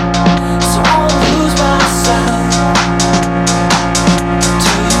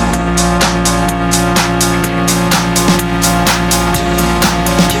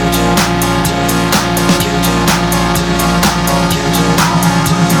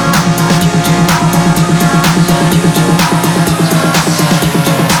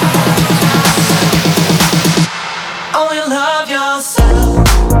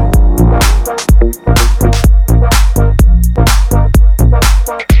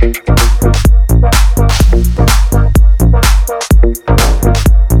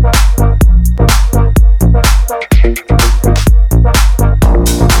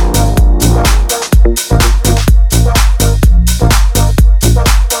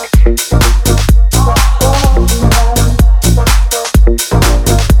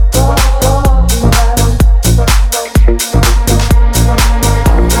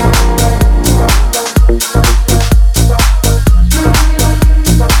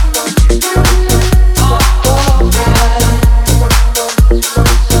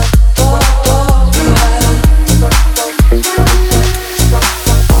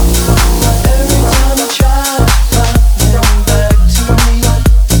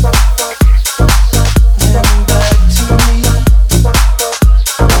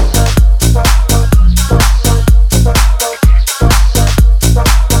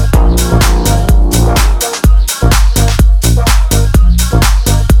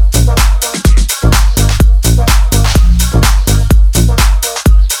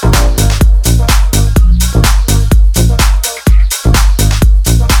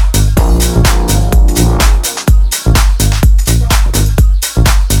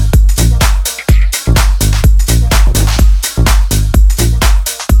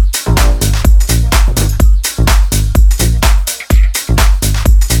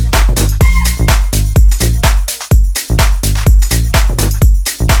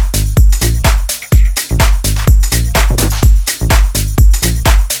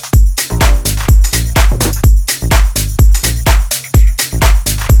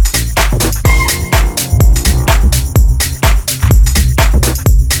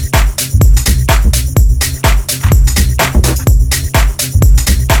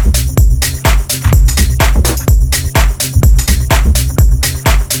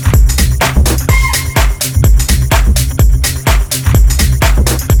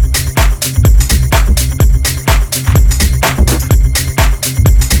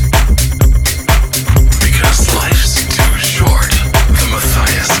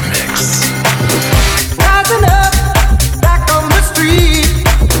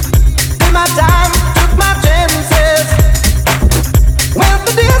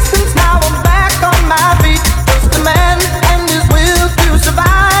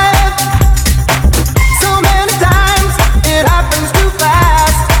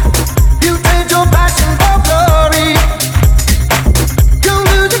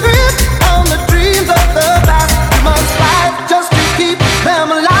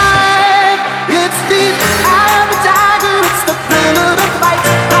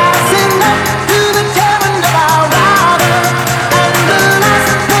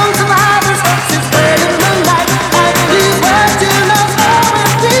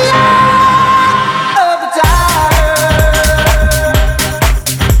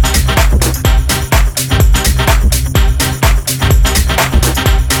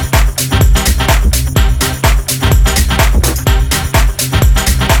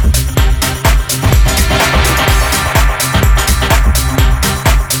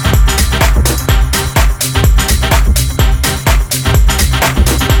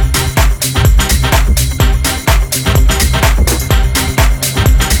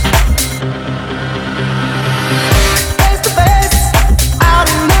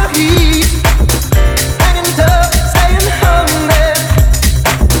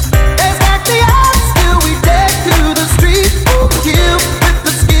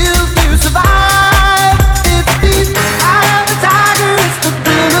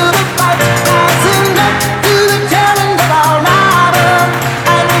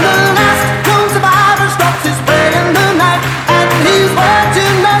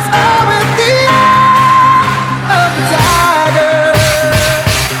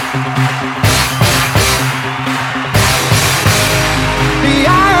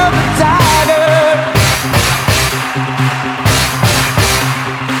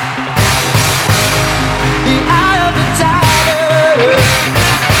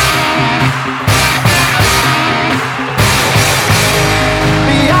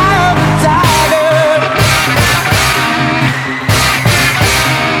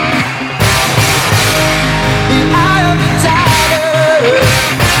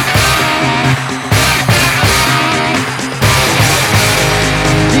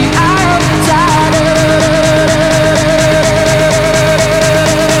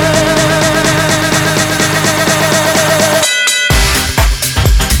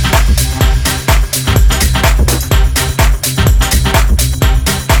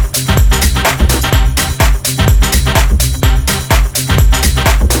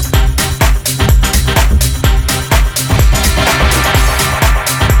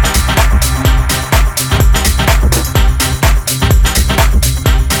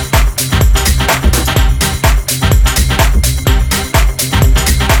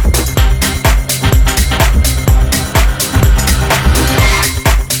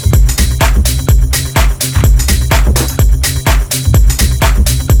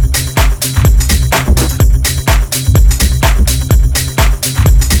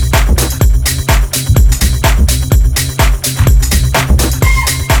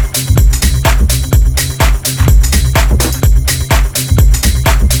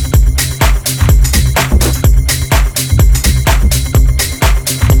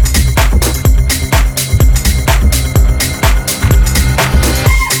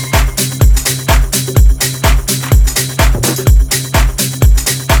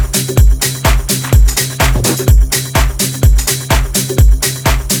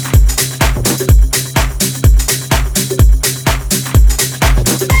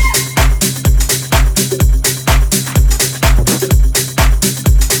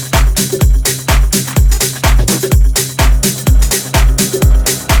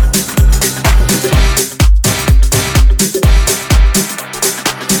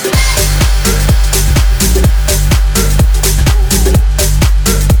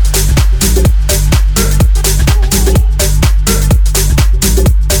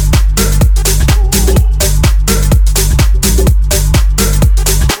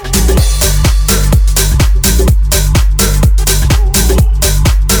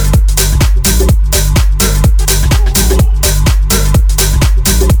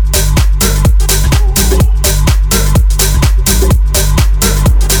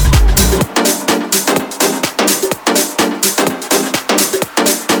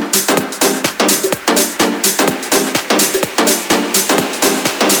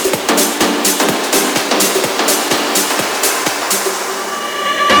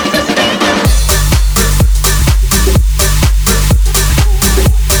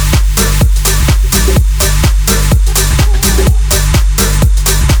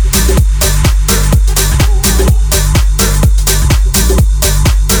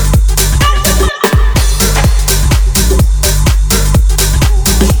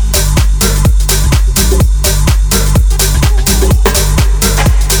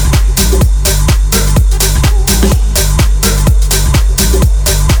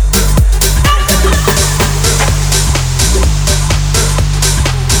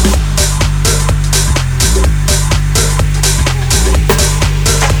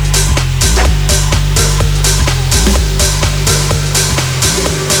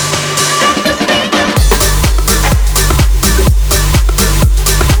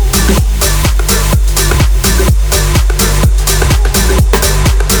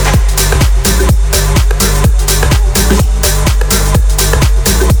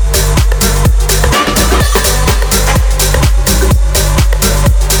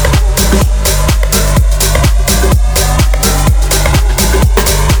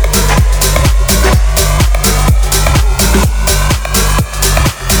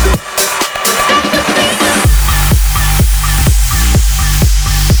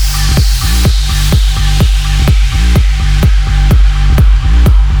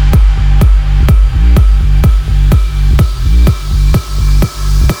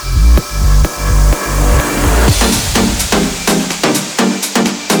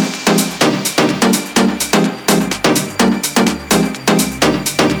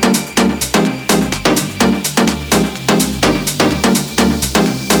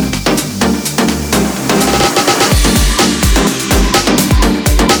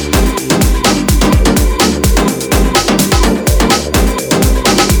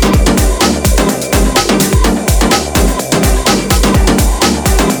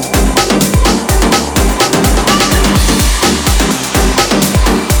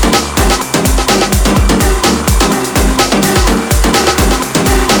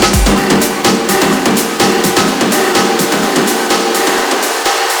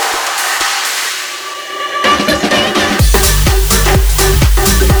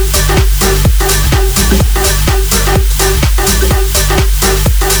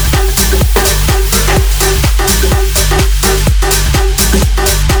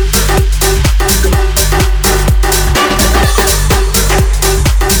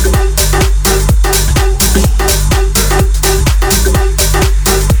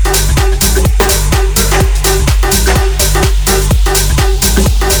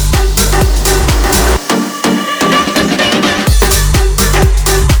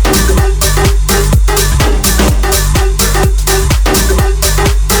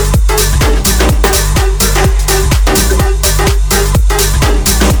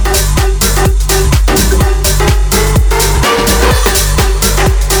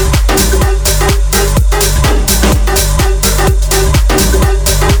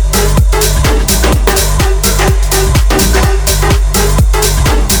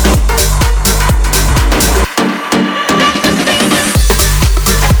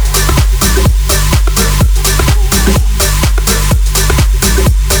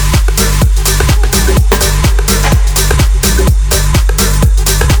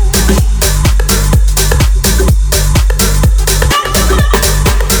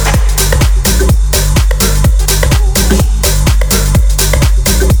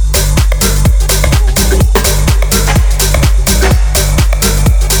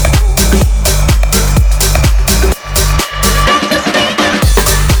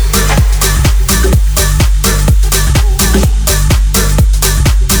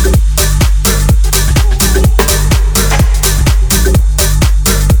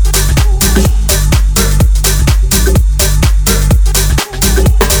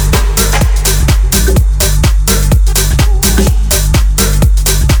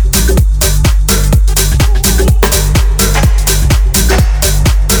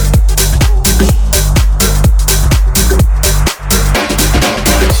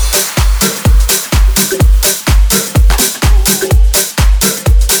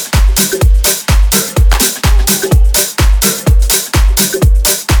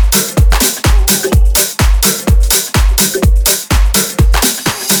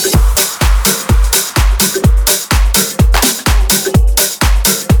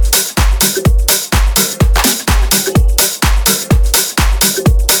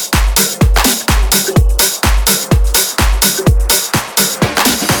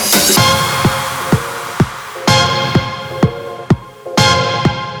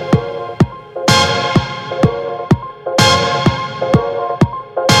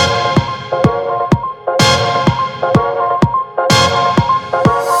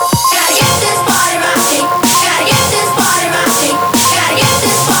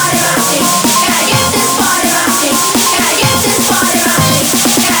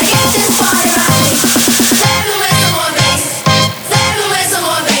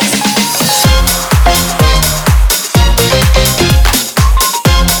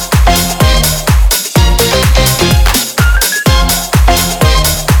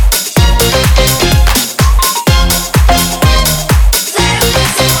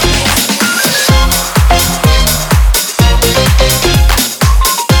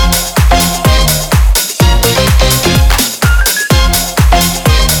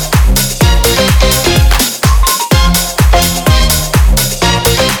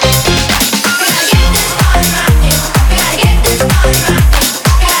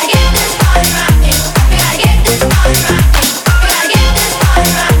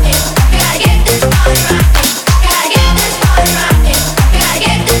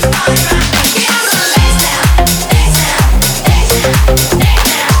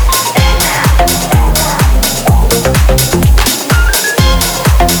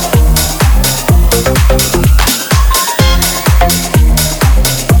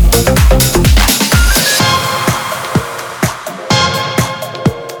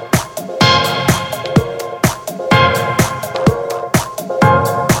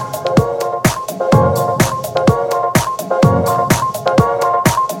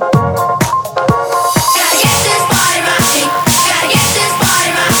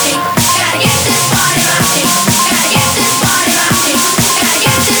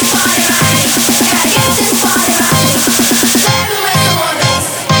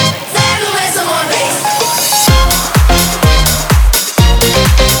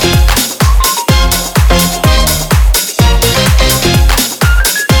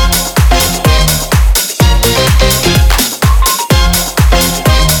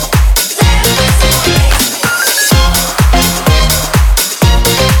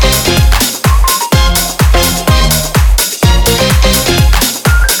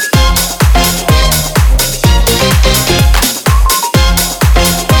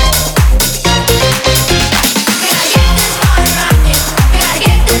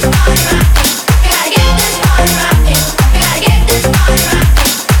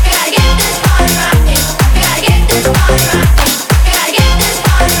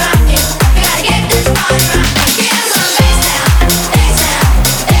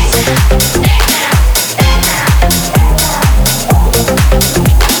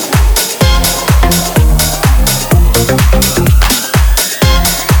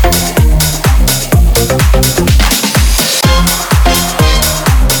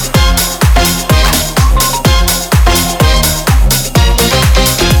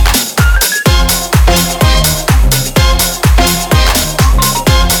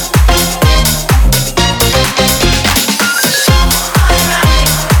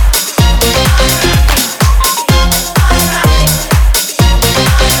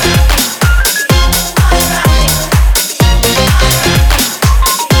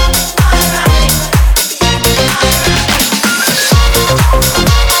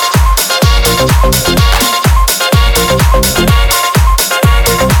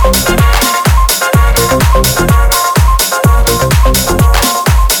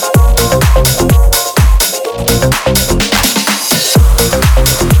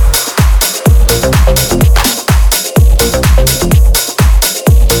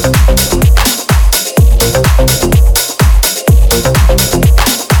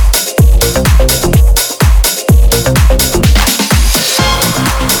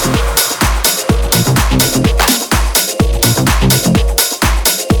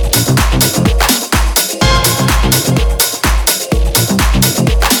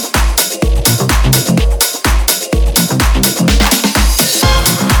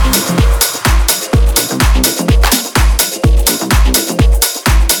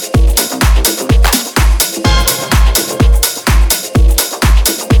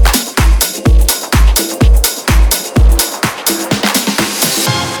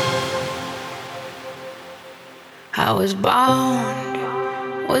 was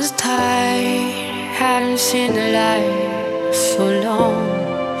bound, was tied, hadn't seen the light so long.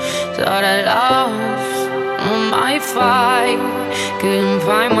 Thought I lost my fight, couldn't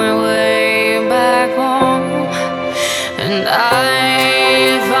find my way back home. And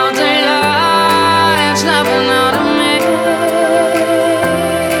I found the light snapping out of me.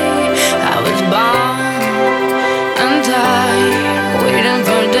 I was bound and tied, waiting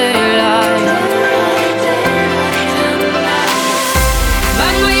for daylight.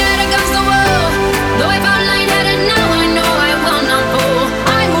 Bang my head against the wall. Though I found lightheaded, now I know I will not fall.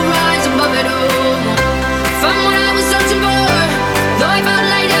 I will rise above it all. From what I was searching for. Though I found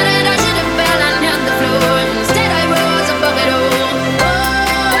lightheaded, I should have fell and hit the floor. Instead I rose above it all.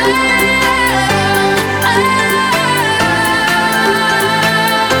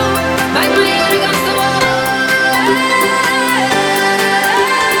 Bang my head against the wall.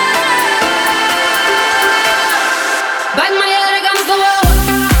 Bang my head against the wall. Bang my head against the wall.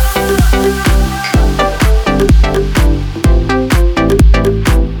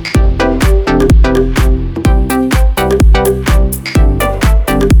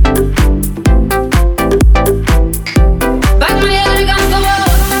 Bang my head against the wall.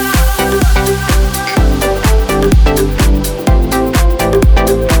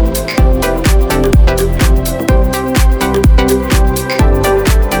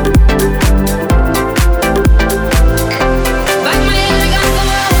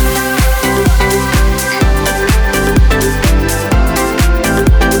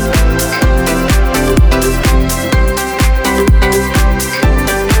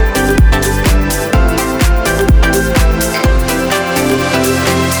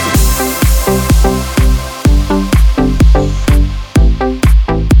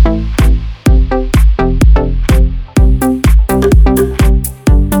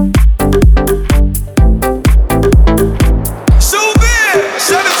 So bad,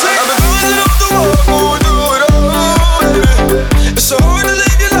 shut it tight. I've been building up the wall, going through it all, baby. It's so hard to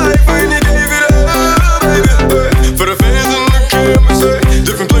live your life when you gave it up, baby. For the fans and the cameras,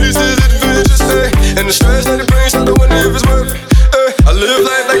 different places, adventures, and the stress that it brings, I don't wonder if it's worth it. I live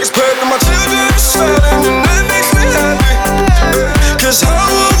life like it's perfect, my children are smiling, and that makes me happy. Cause how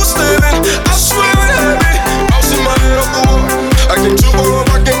I was living, I swear it had me bouncing my head off the wall. I came too far,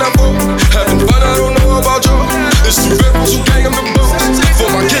 I cannot fall. Having fun, I don't know about y'all. It's too bad for you gang, I'm the boss. For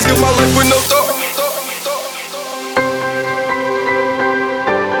my kids, get my life with no thought.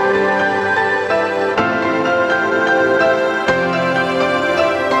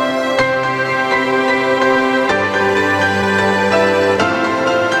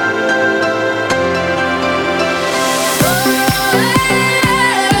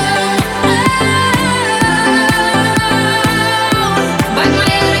 Bang my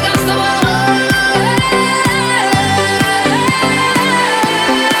head against the wall.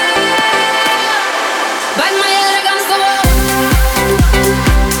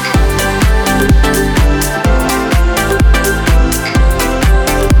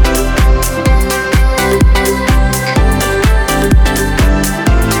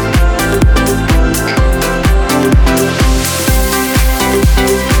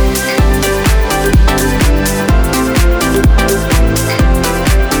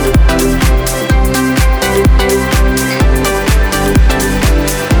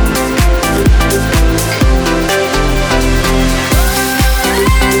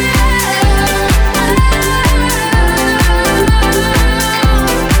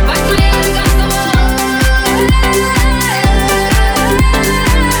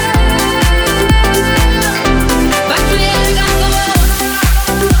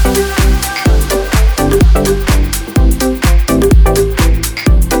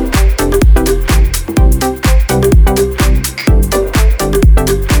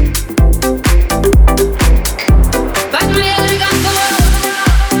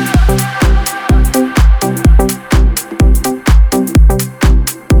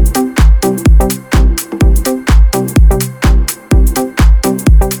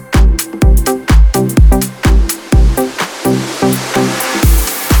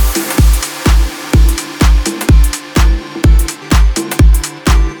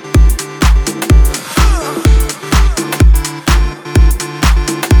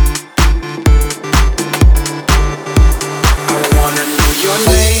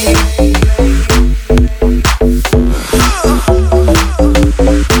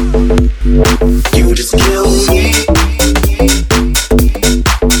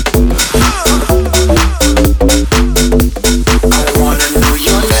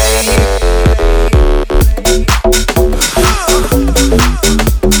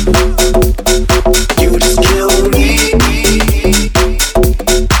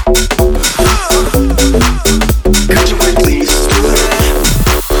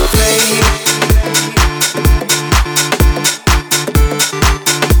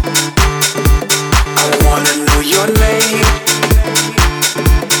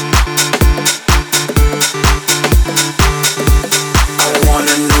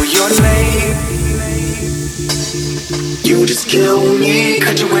 kill me.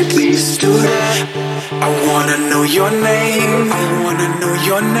 Could you at least do that? I wanna know your name. I wanna know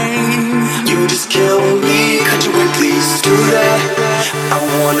your name. You just kill me. Could you at least do that? I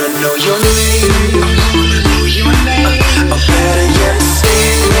wanna know your name. I wanna know your name. Or better yet,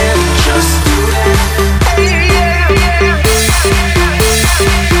 sing it. Just do that.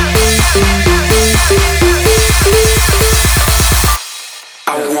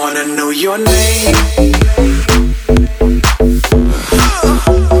 I wanna know your name.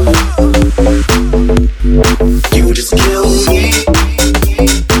 You just kill me.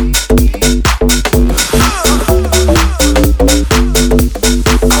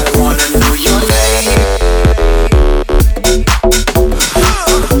 I wanna know your name.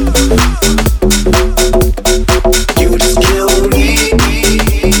 You just kill me.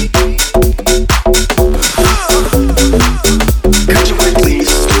 Could you at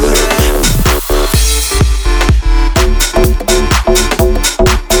least do that?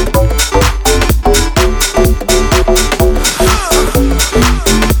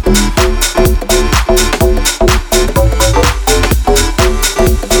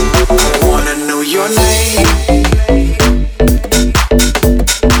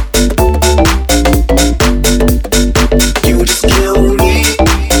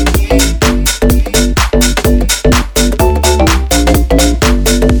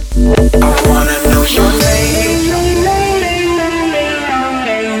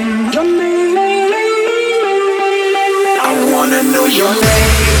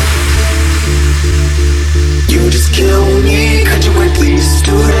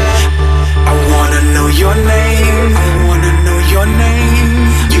 Your name.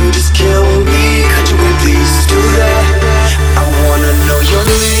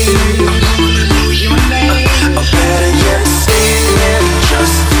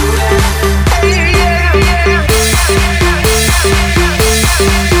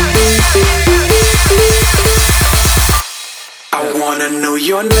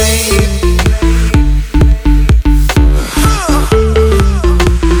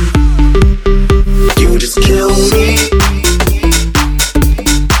 You just kill me.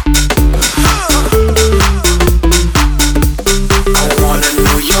 I wanna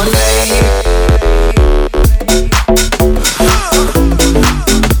know your name. You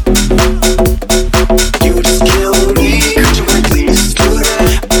just kill me. Could you at least do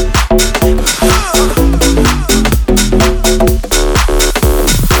that?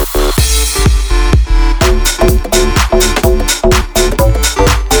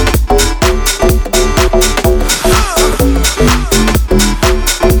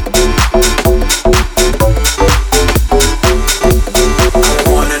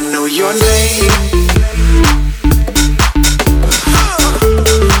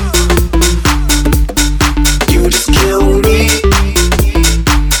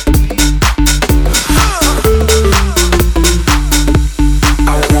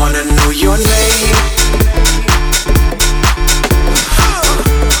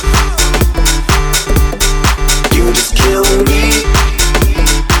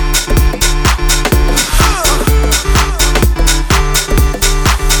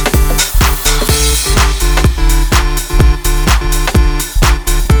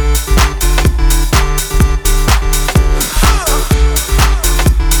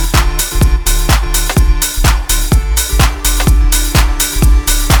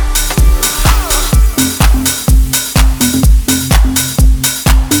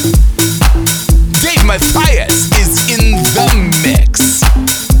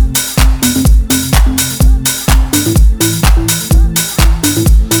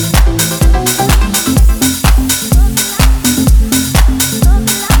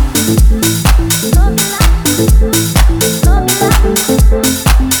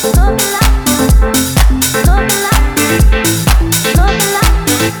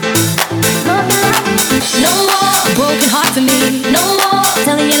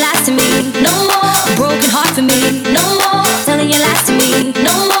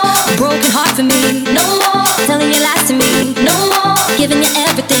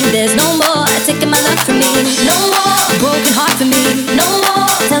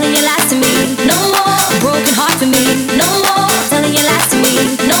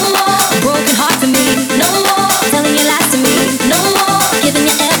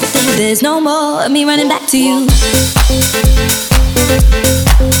 There's no more of me running back to you.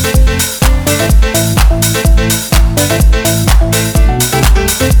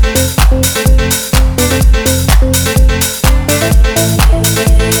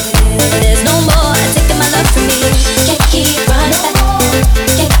 There's no more taking my love from me. Can't keep running back.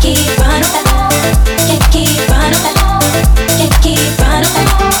 Can't keep running back. Can't keep running back.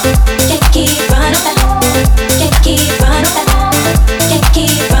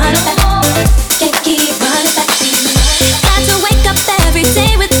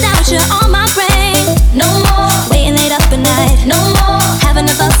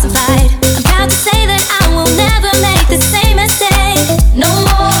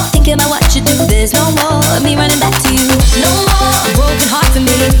 there's no more of me running back to you. No more a broken heart for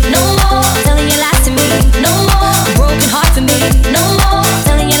me. No more telling your lies to me. No more a broken heart for me. No more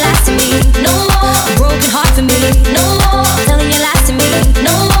telling your lies to me. No more a broken heart for me. No more telling your lies to me.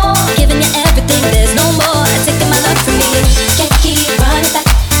 No more giving you everything. There's no more taking my love from me. Can't keep running back.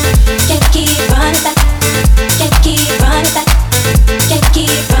 Can't keep running back. Can't keep running back. Can't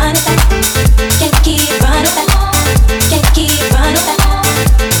keep running back. Can't keep running back. Can't keep running back.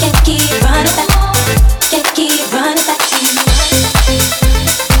 Can't keep running back. Can't keep running back to you.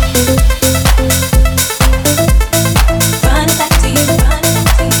 Running back to you. Running back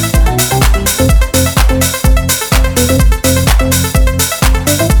to you.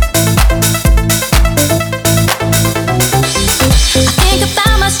 I think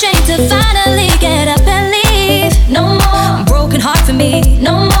about my strength to finally get up and leave. No more broken heart for me.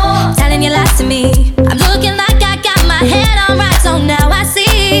 No more telling your lies to me. I'm looking like I got my head on right, so now I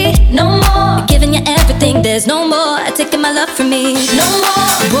see. No more giving you everything. There's no more taking my love from me. No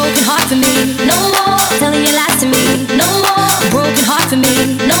more broken heart for me. No more telling your lies to me. No more broken heart for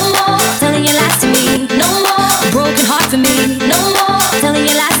me. No more telling your lies to me. No more broken heart for me. No more telling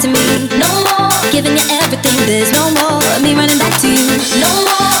your lies to me. No more giving you everything. There's no more of me running back to you. No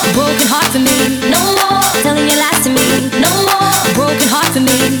more broken heart for me. No more telling your lies to me. No more broken heart for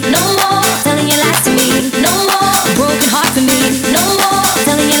me. No more telling your lies to me. No more broken heart for me. No more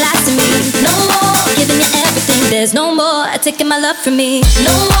telling your lies to me. No more giving you everything. There's no more taking my love from me.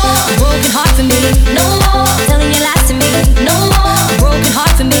 No more broken heart for me. No more telling your lies to me. No more broken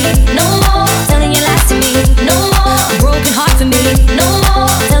heart for me. No more telling your lies to me. No more broken heart for me. No more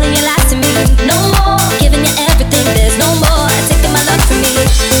telling your lies to me. No more giving you everything. There's no more taking my love from me.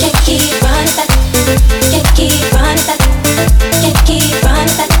 Can't keep running back. Can't keep running back. Can't keep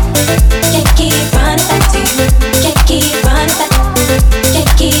running back. Can't keep running back to you. Can't keep running back.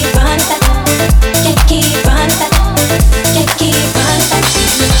 Can't keep running back. Can't keep running back. Can't keep running back to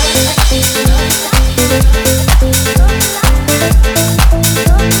you. Can't keep running back to you.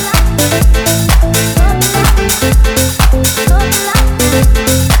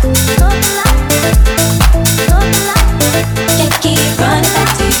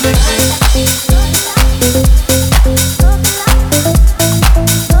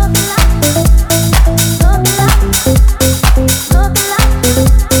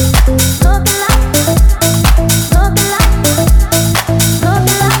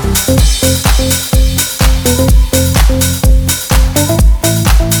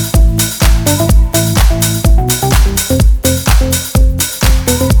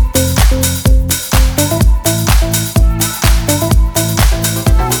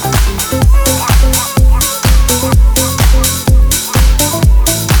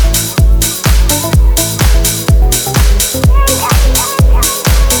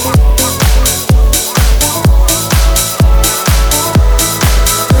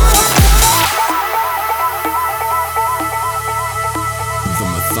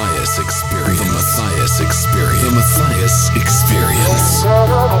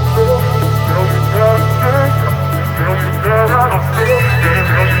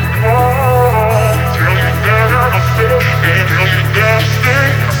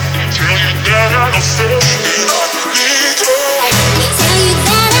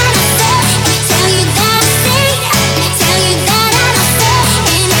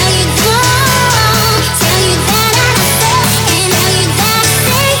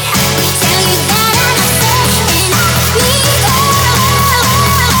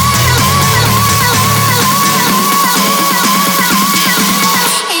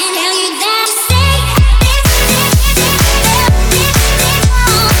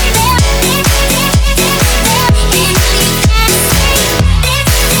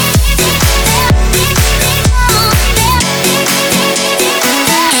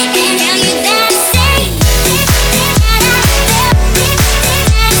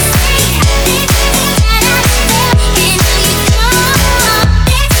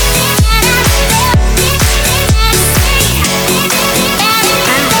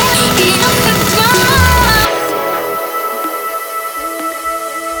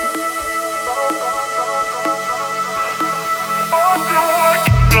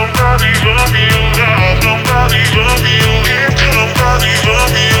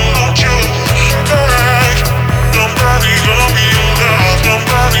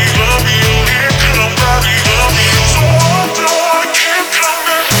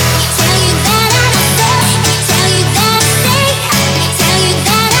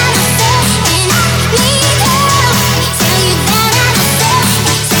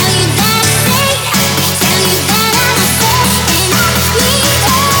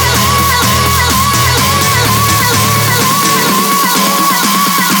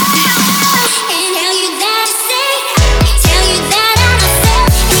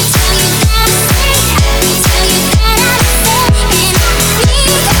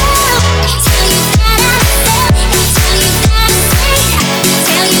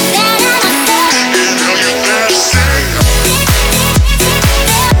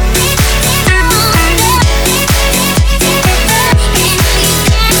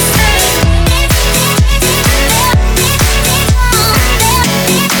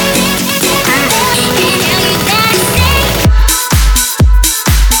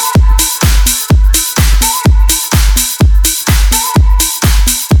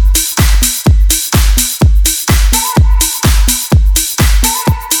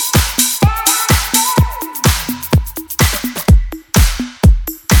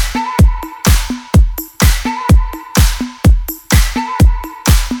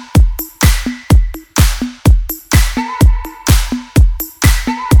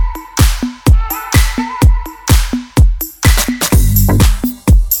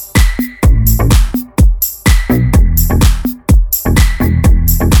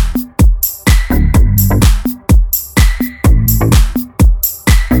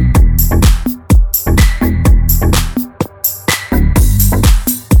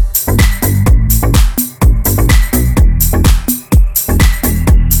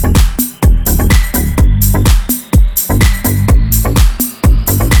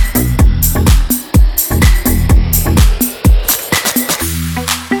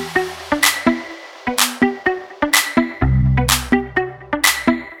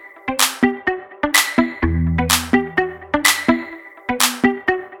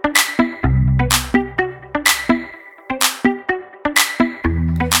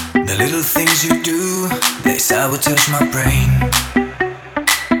 touch my brain.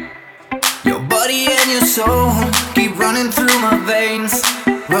 Your body and your soul keep running through my veins,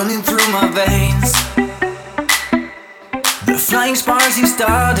 running through my veins. The flying sparks you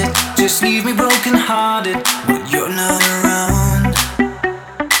started just leave me broken hearted when you're not around.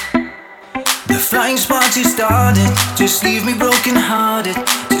 The flying sparks you started just leave me broken hearted,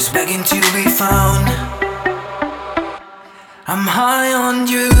 just begging to be found. I'm high on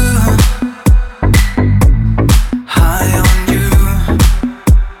you, high on you.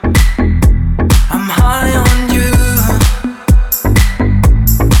 I'm high on you,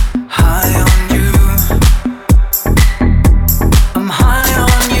 high on you. I'm high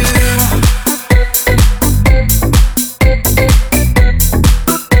on you.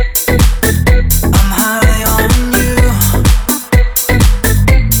 I'm high on you.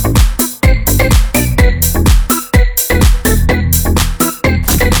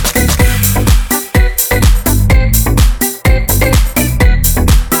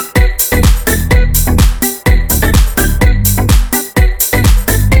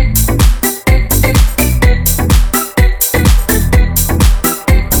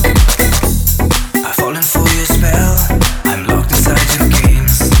 I've fallen for your spell. I'm locked inside your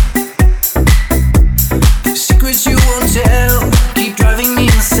games. The secrets you won't tell keep driving me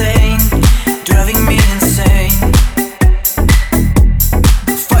insane, driving me insane.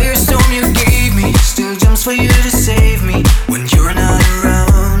 The firestorm you gave me still jumps for you to save me when you're not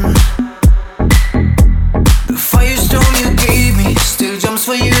around. The firestorm you gave me still jumps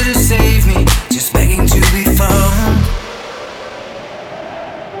for you to save me, just begging to be found.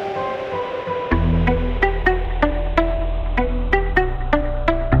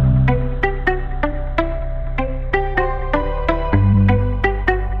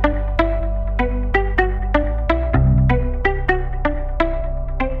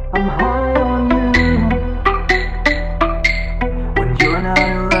 I'm high on you when you're not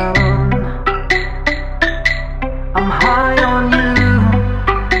around. I'm high on you,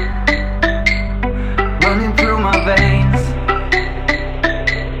 running through my veins.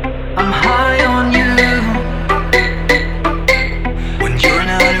 I'm high on you when you're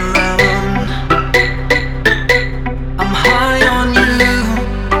not around. I'm high on you,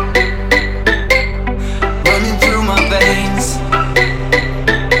 running through my veins.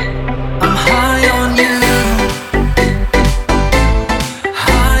 I'm high on you,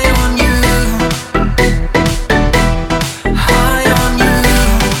 high on you, high on you,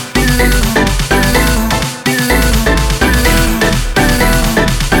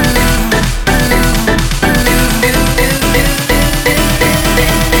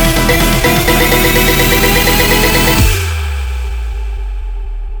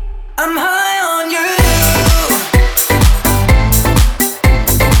 I'm high on you. I'm high on you.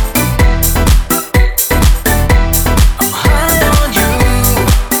 I'm high on you.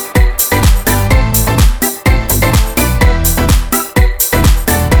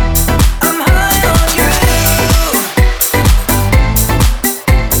 I'm high on you.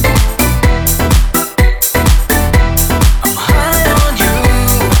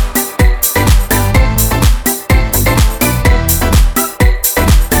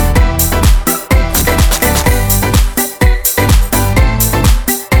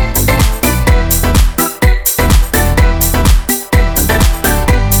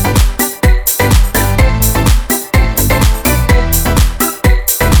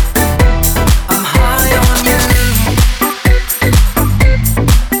 I'm high on you.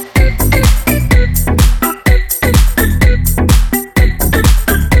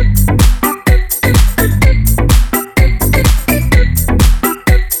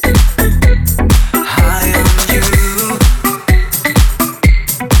 High on you.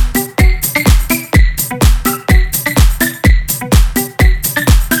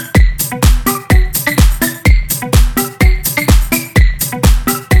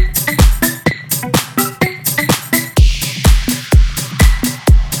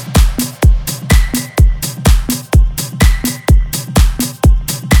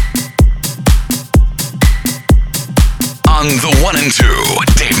 On the 1 and 2,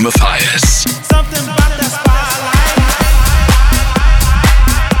 Dave Mathias. Something about that spotlight.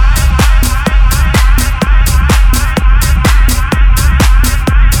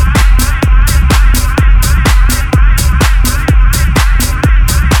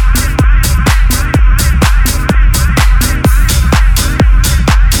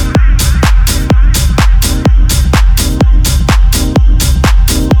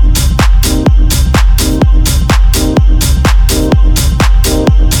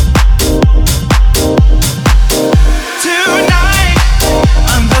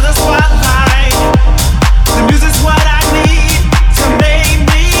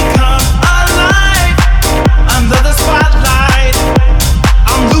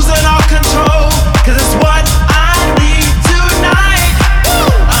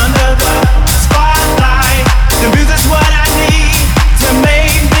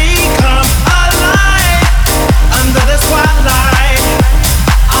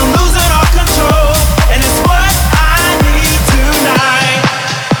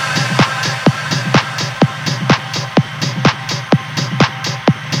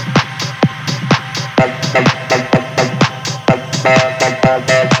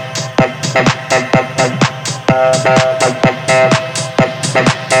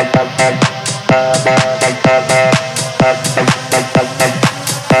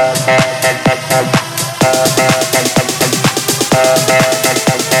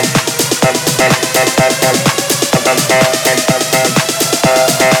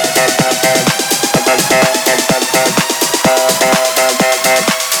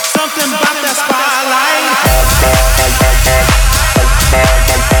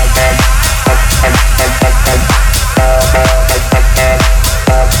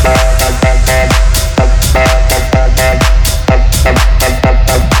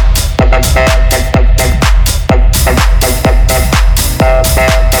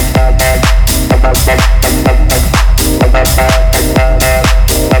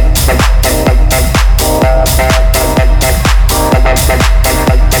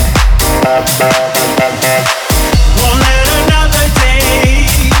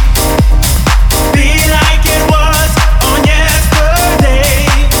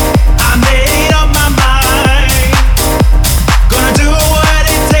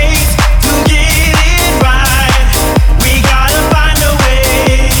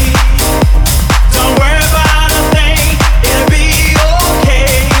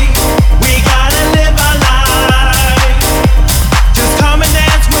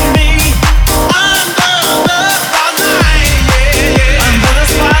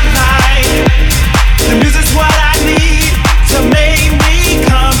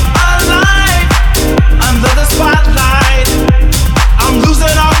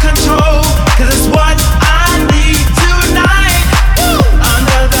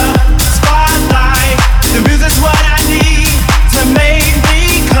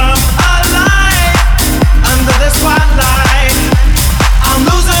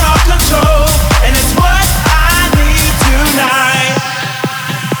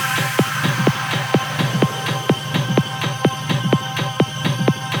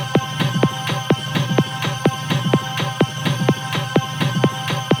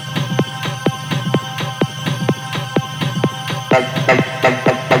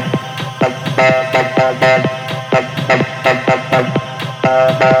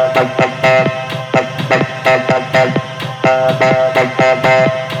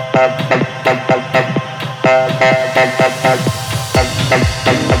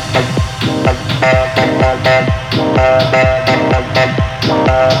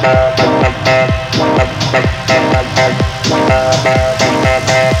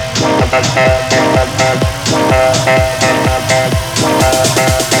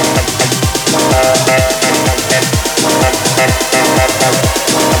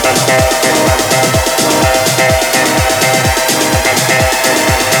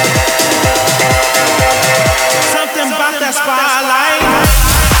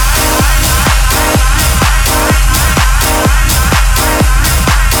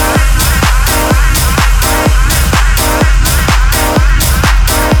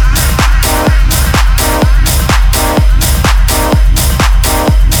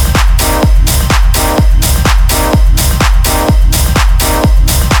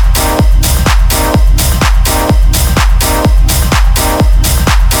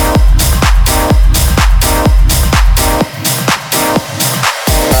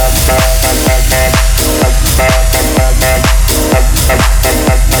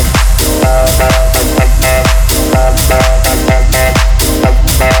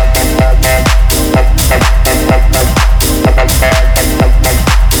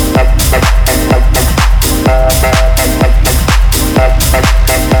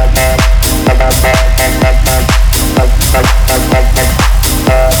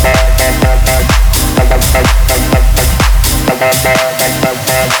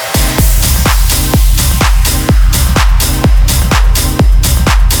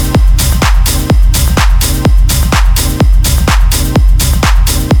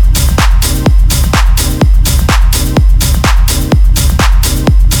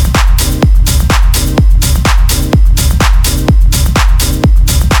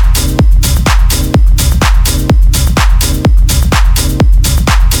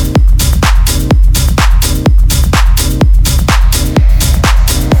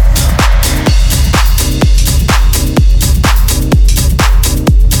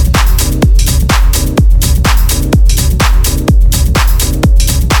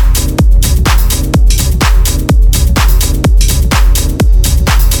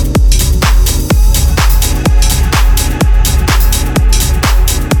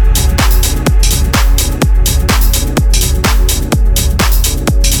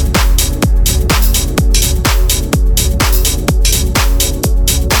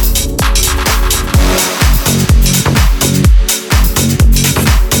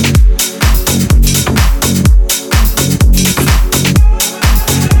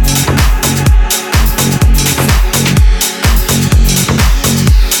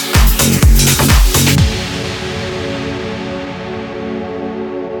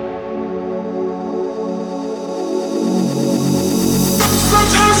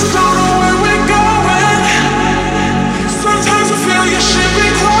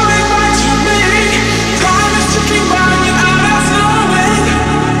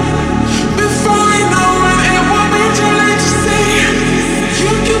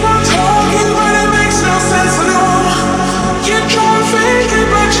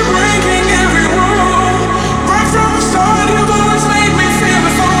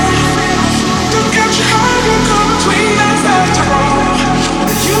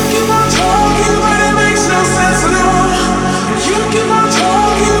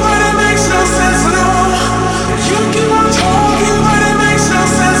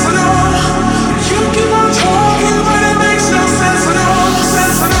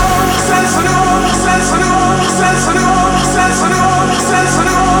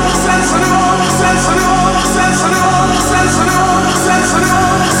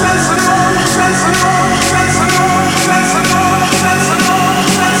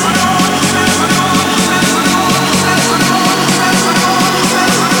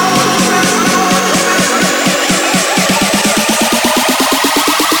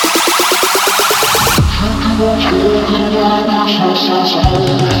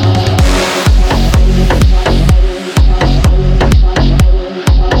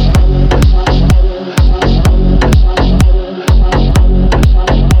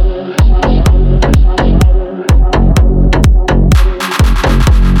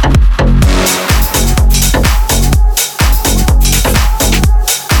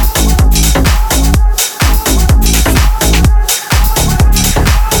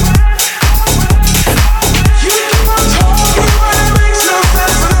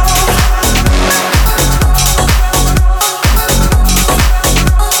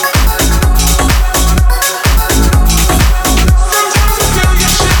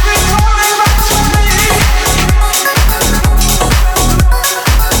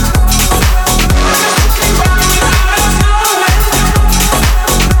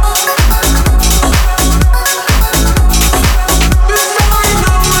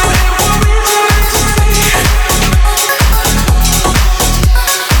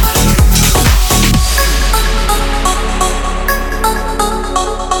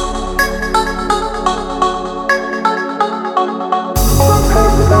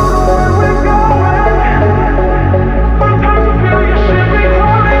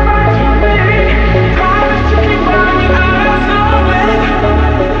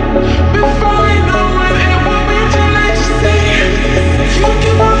 You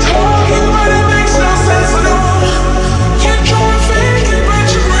keep on talking, but it makes no sense at all.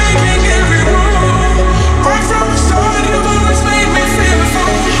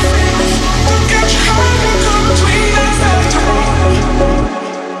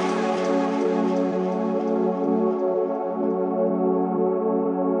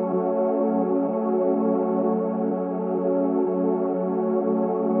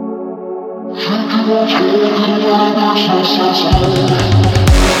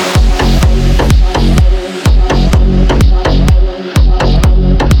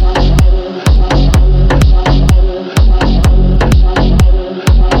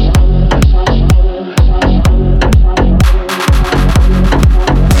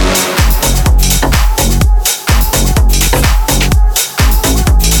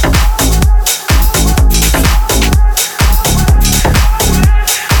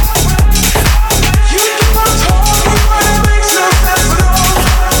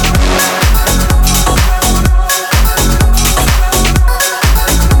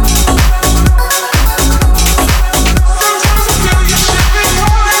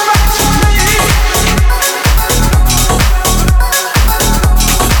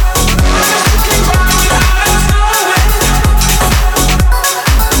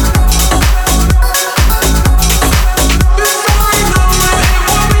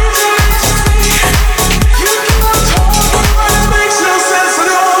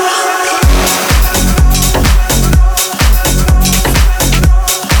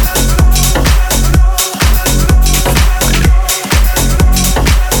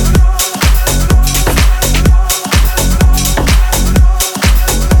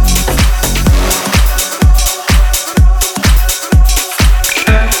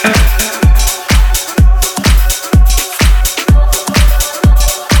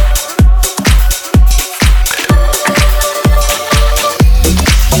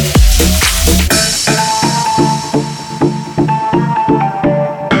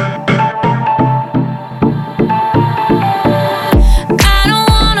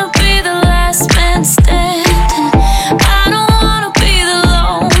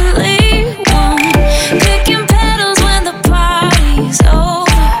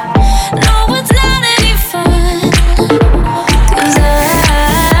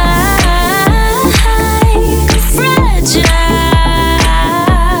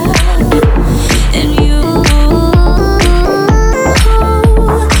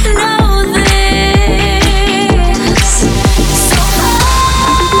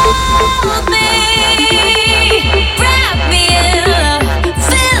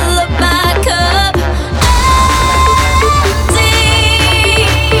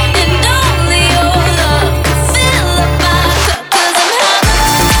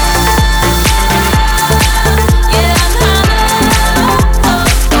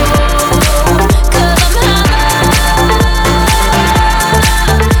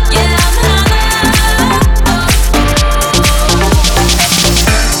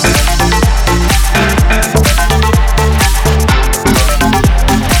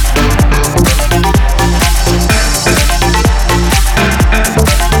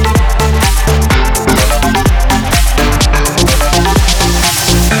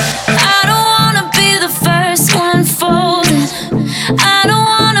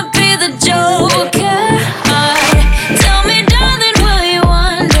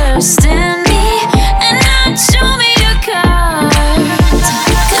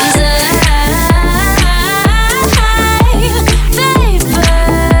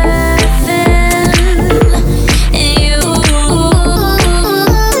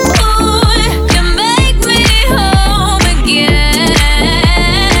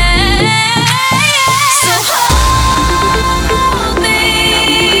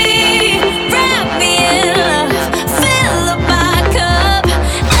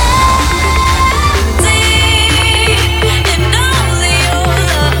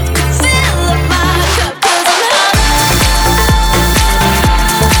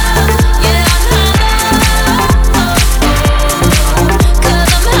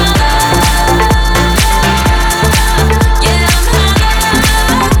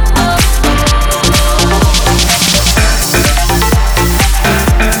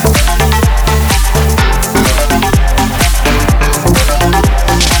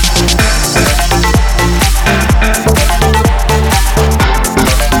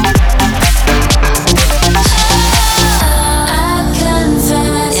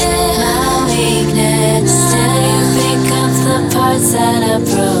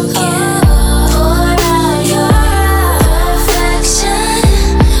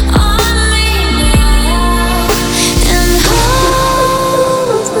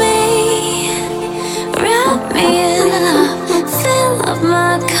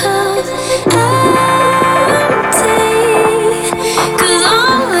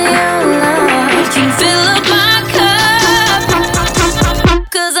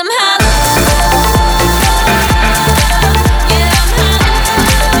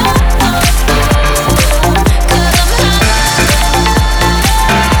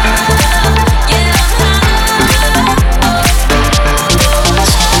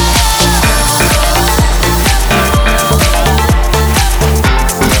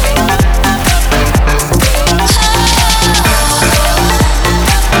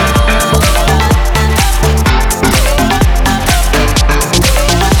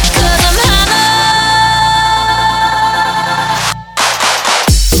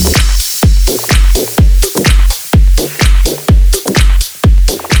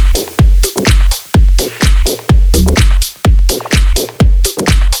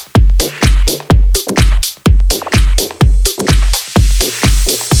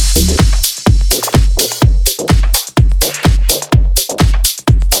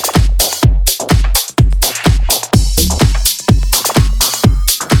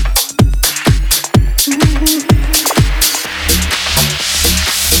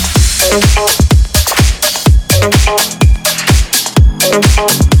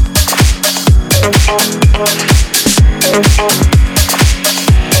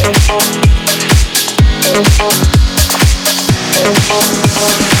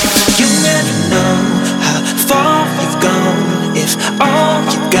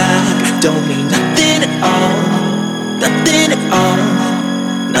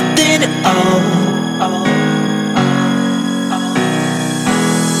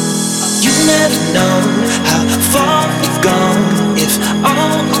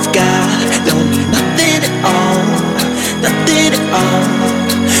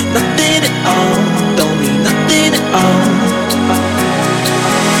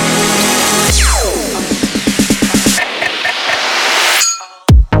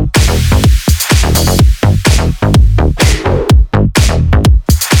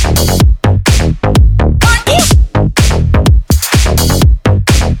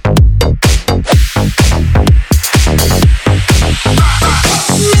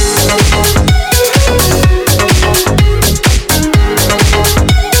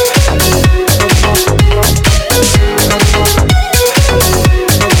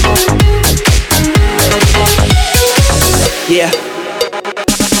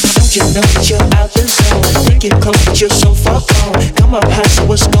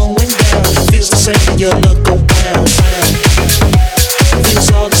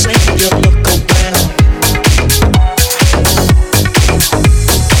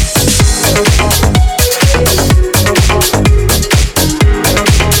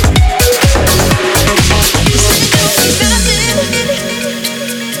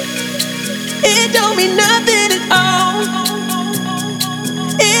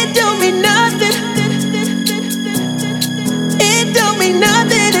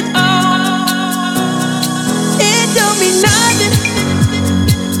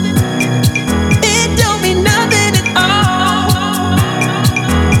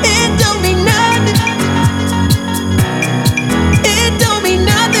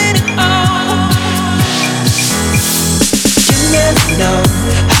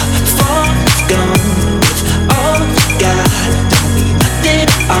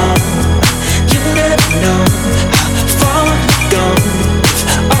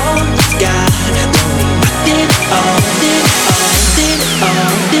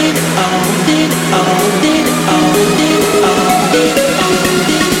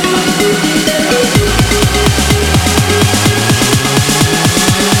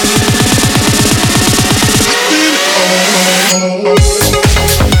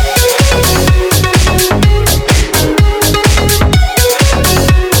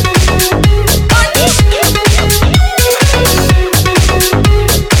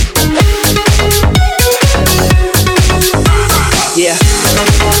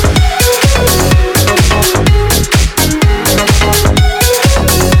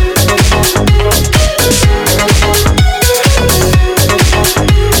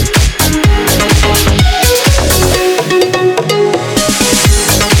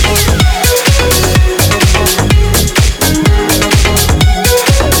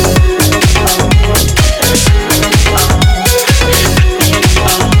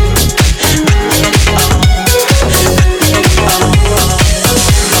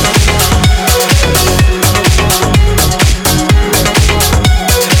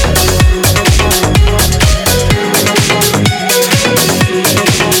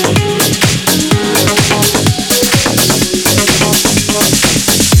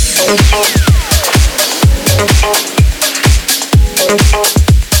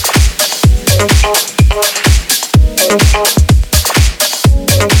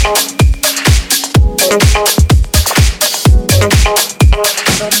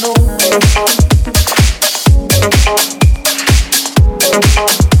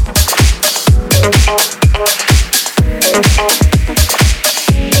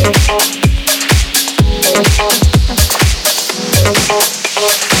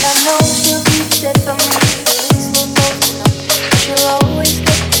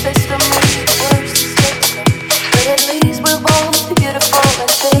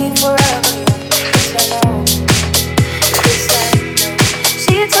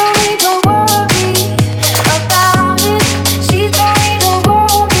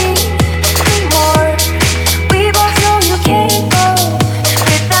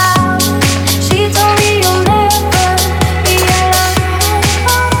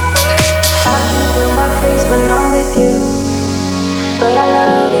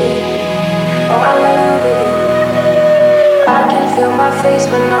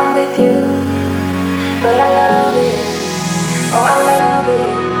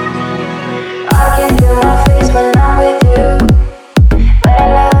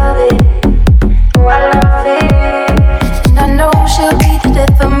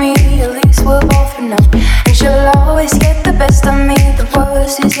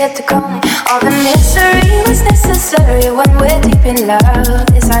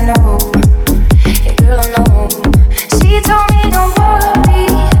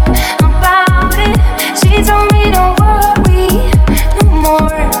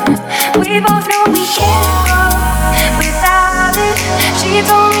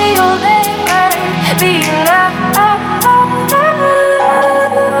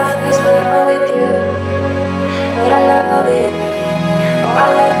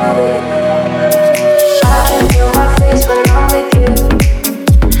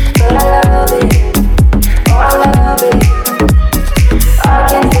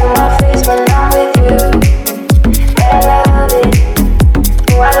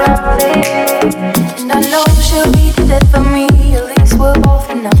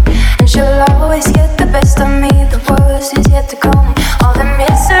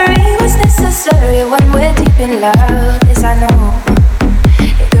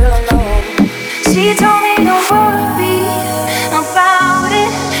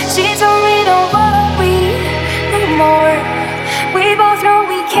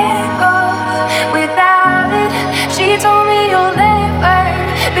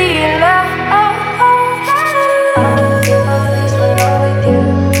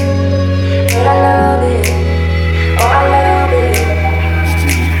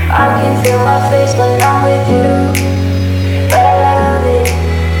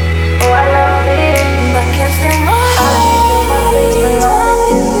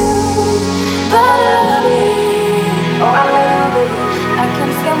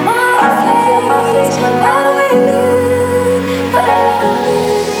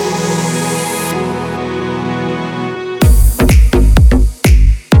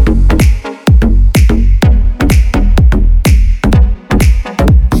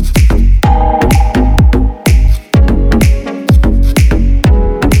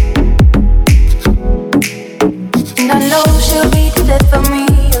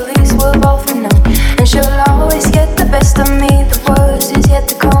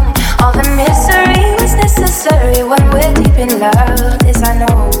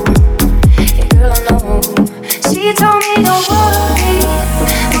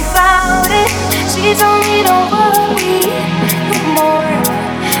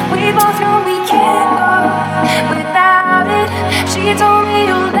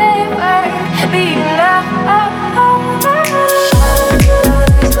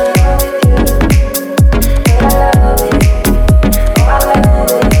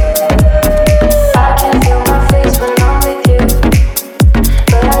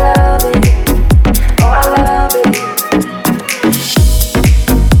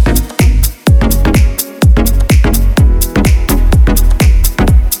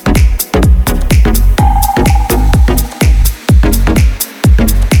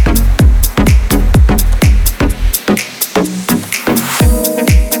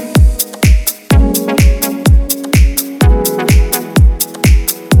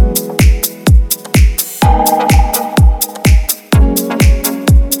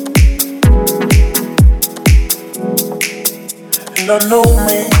 I know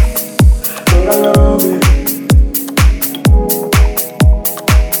me, but I love it.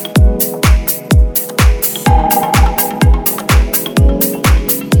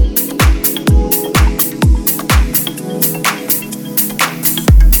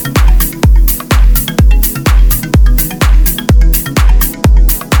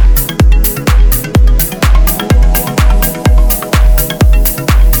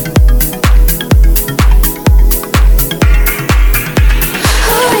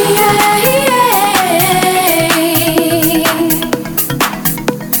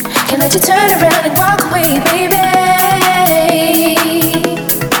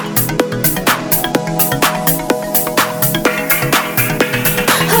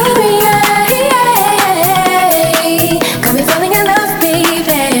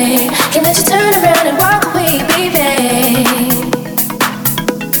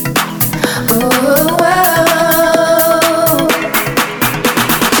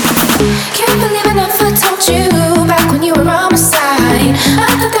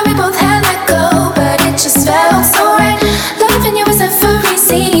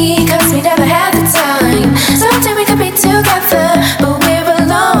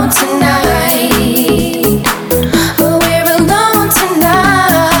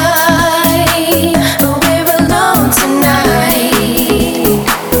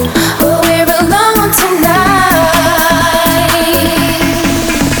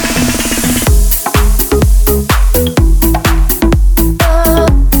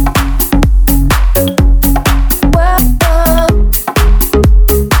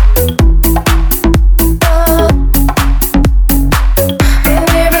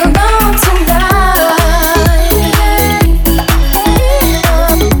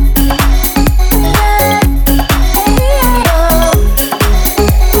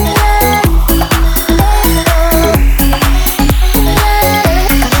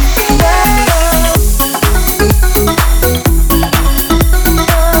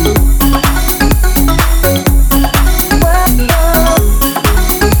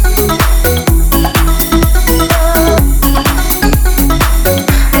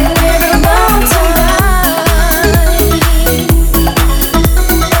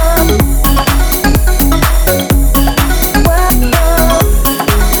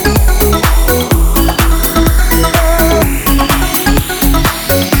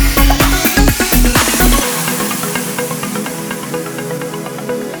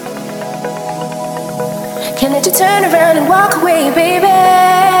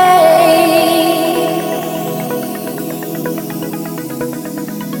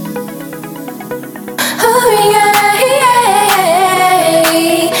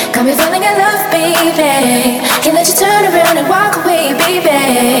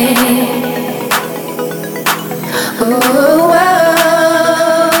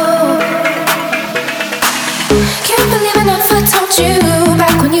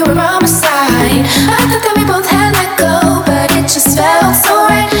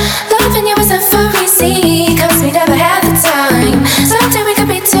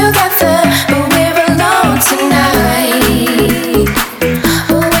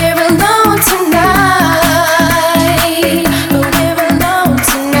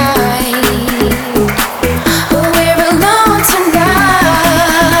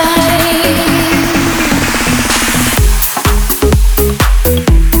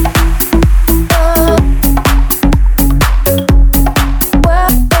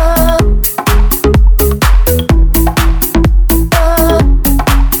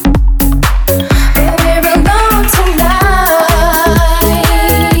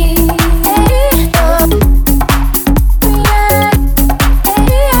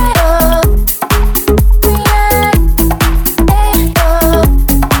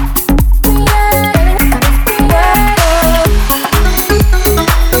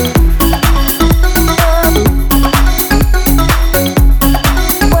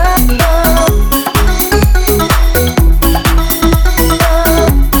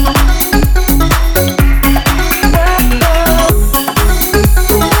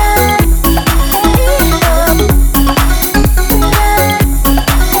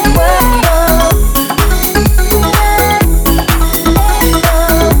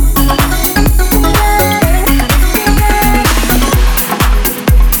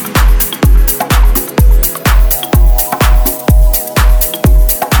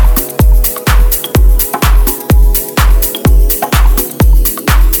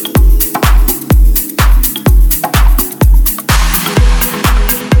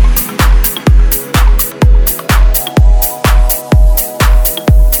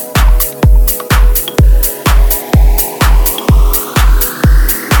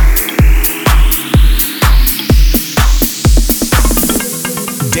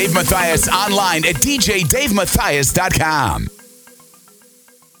 Dave Mathias online at djdavemathias.com.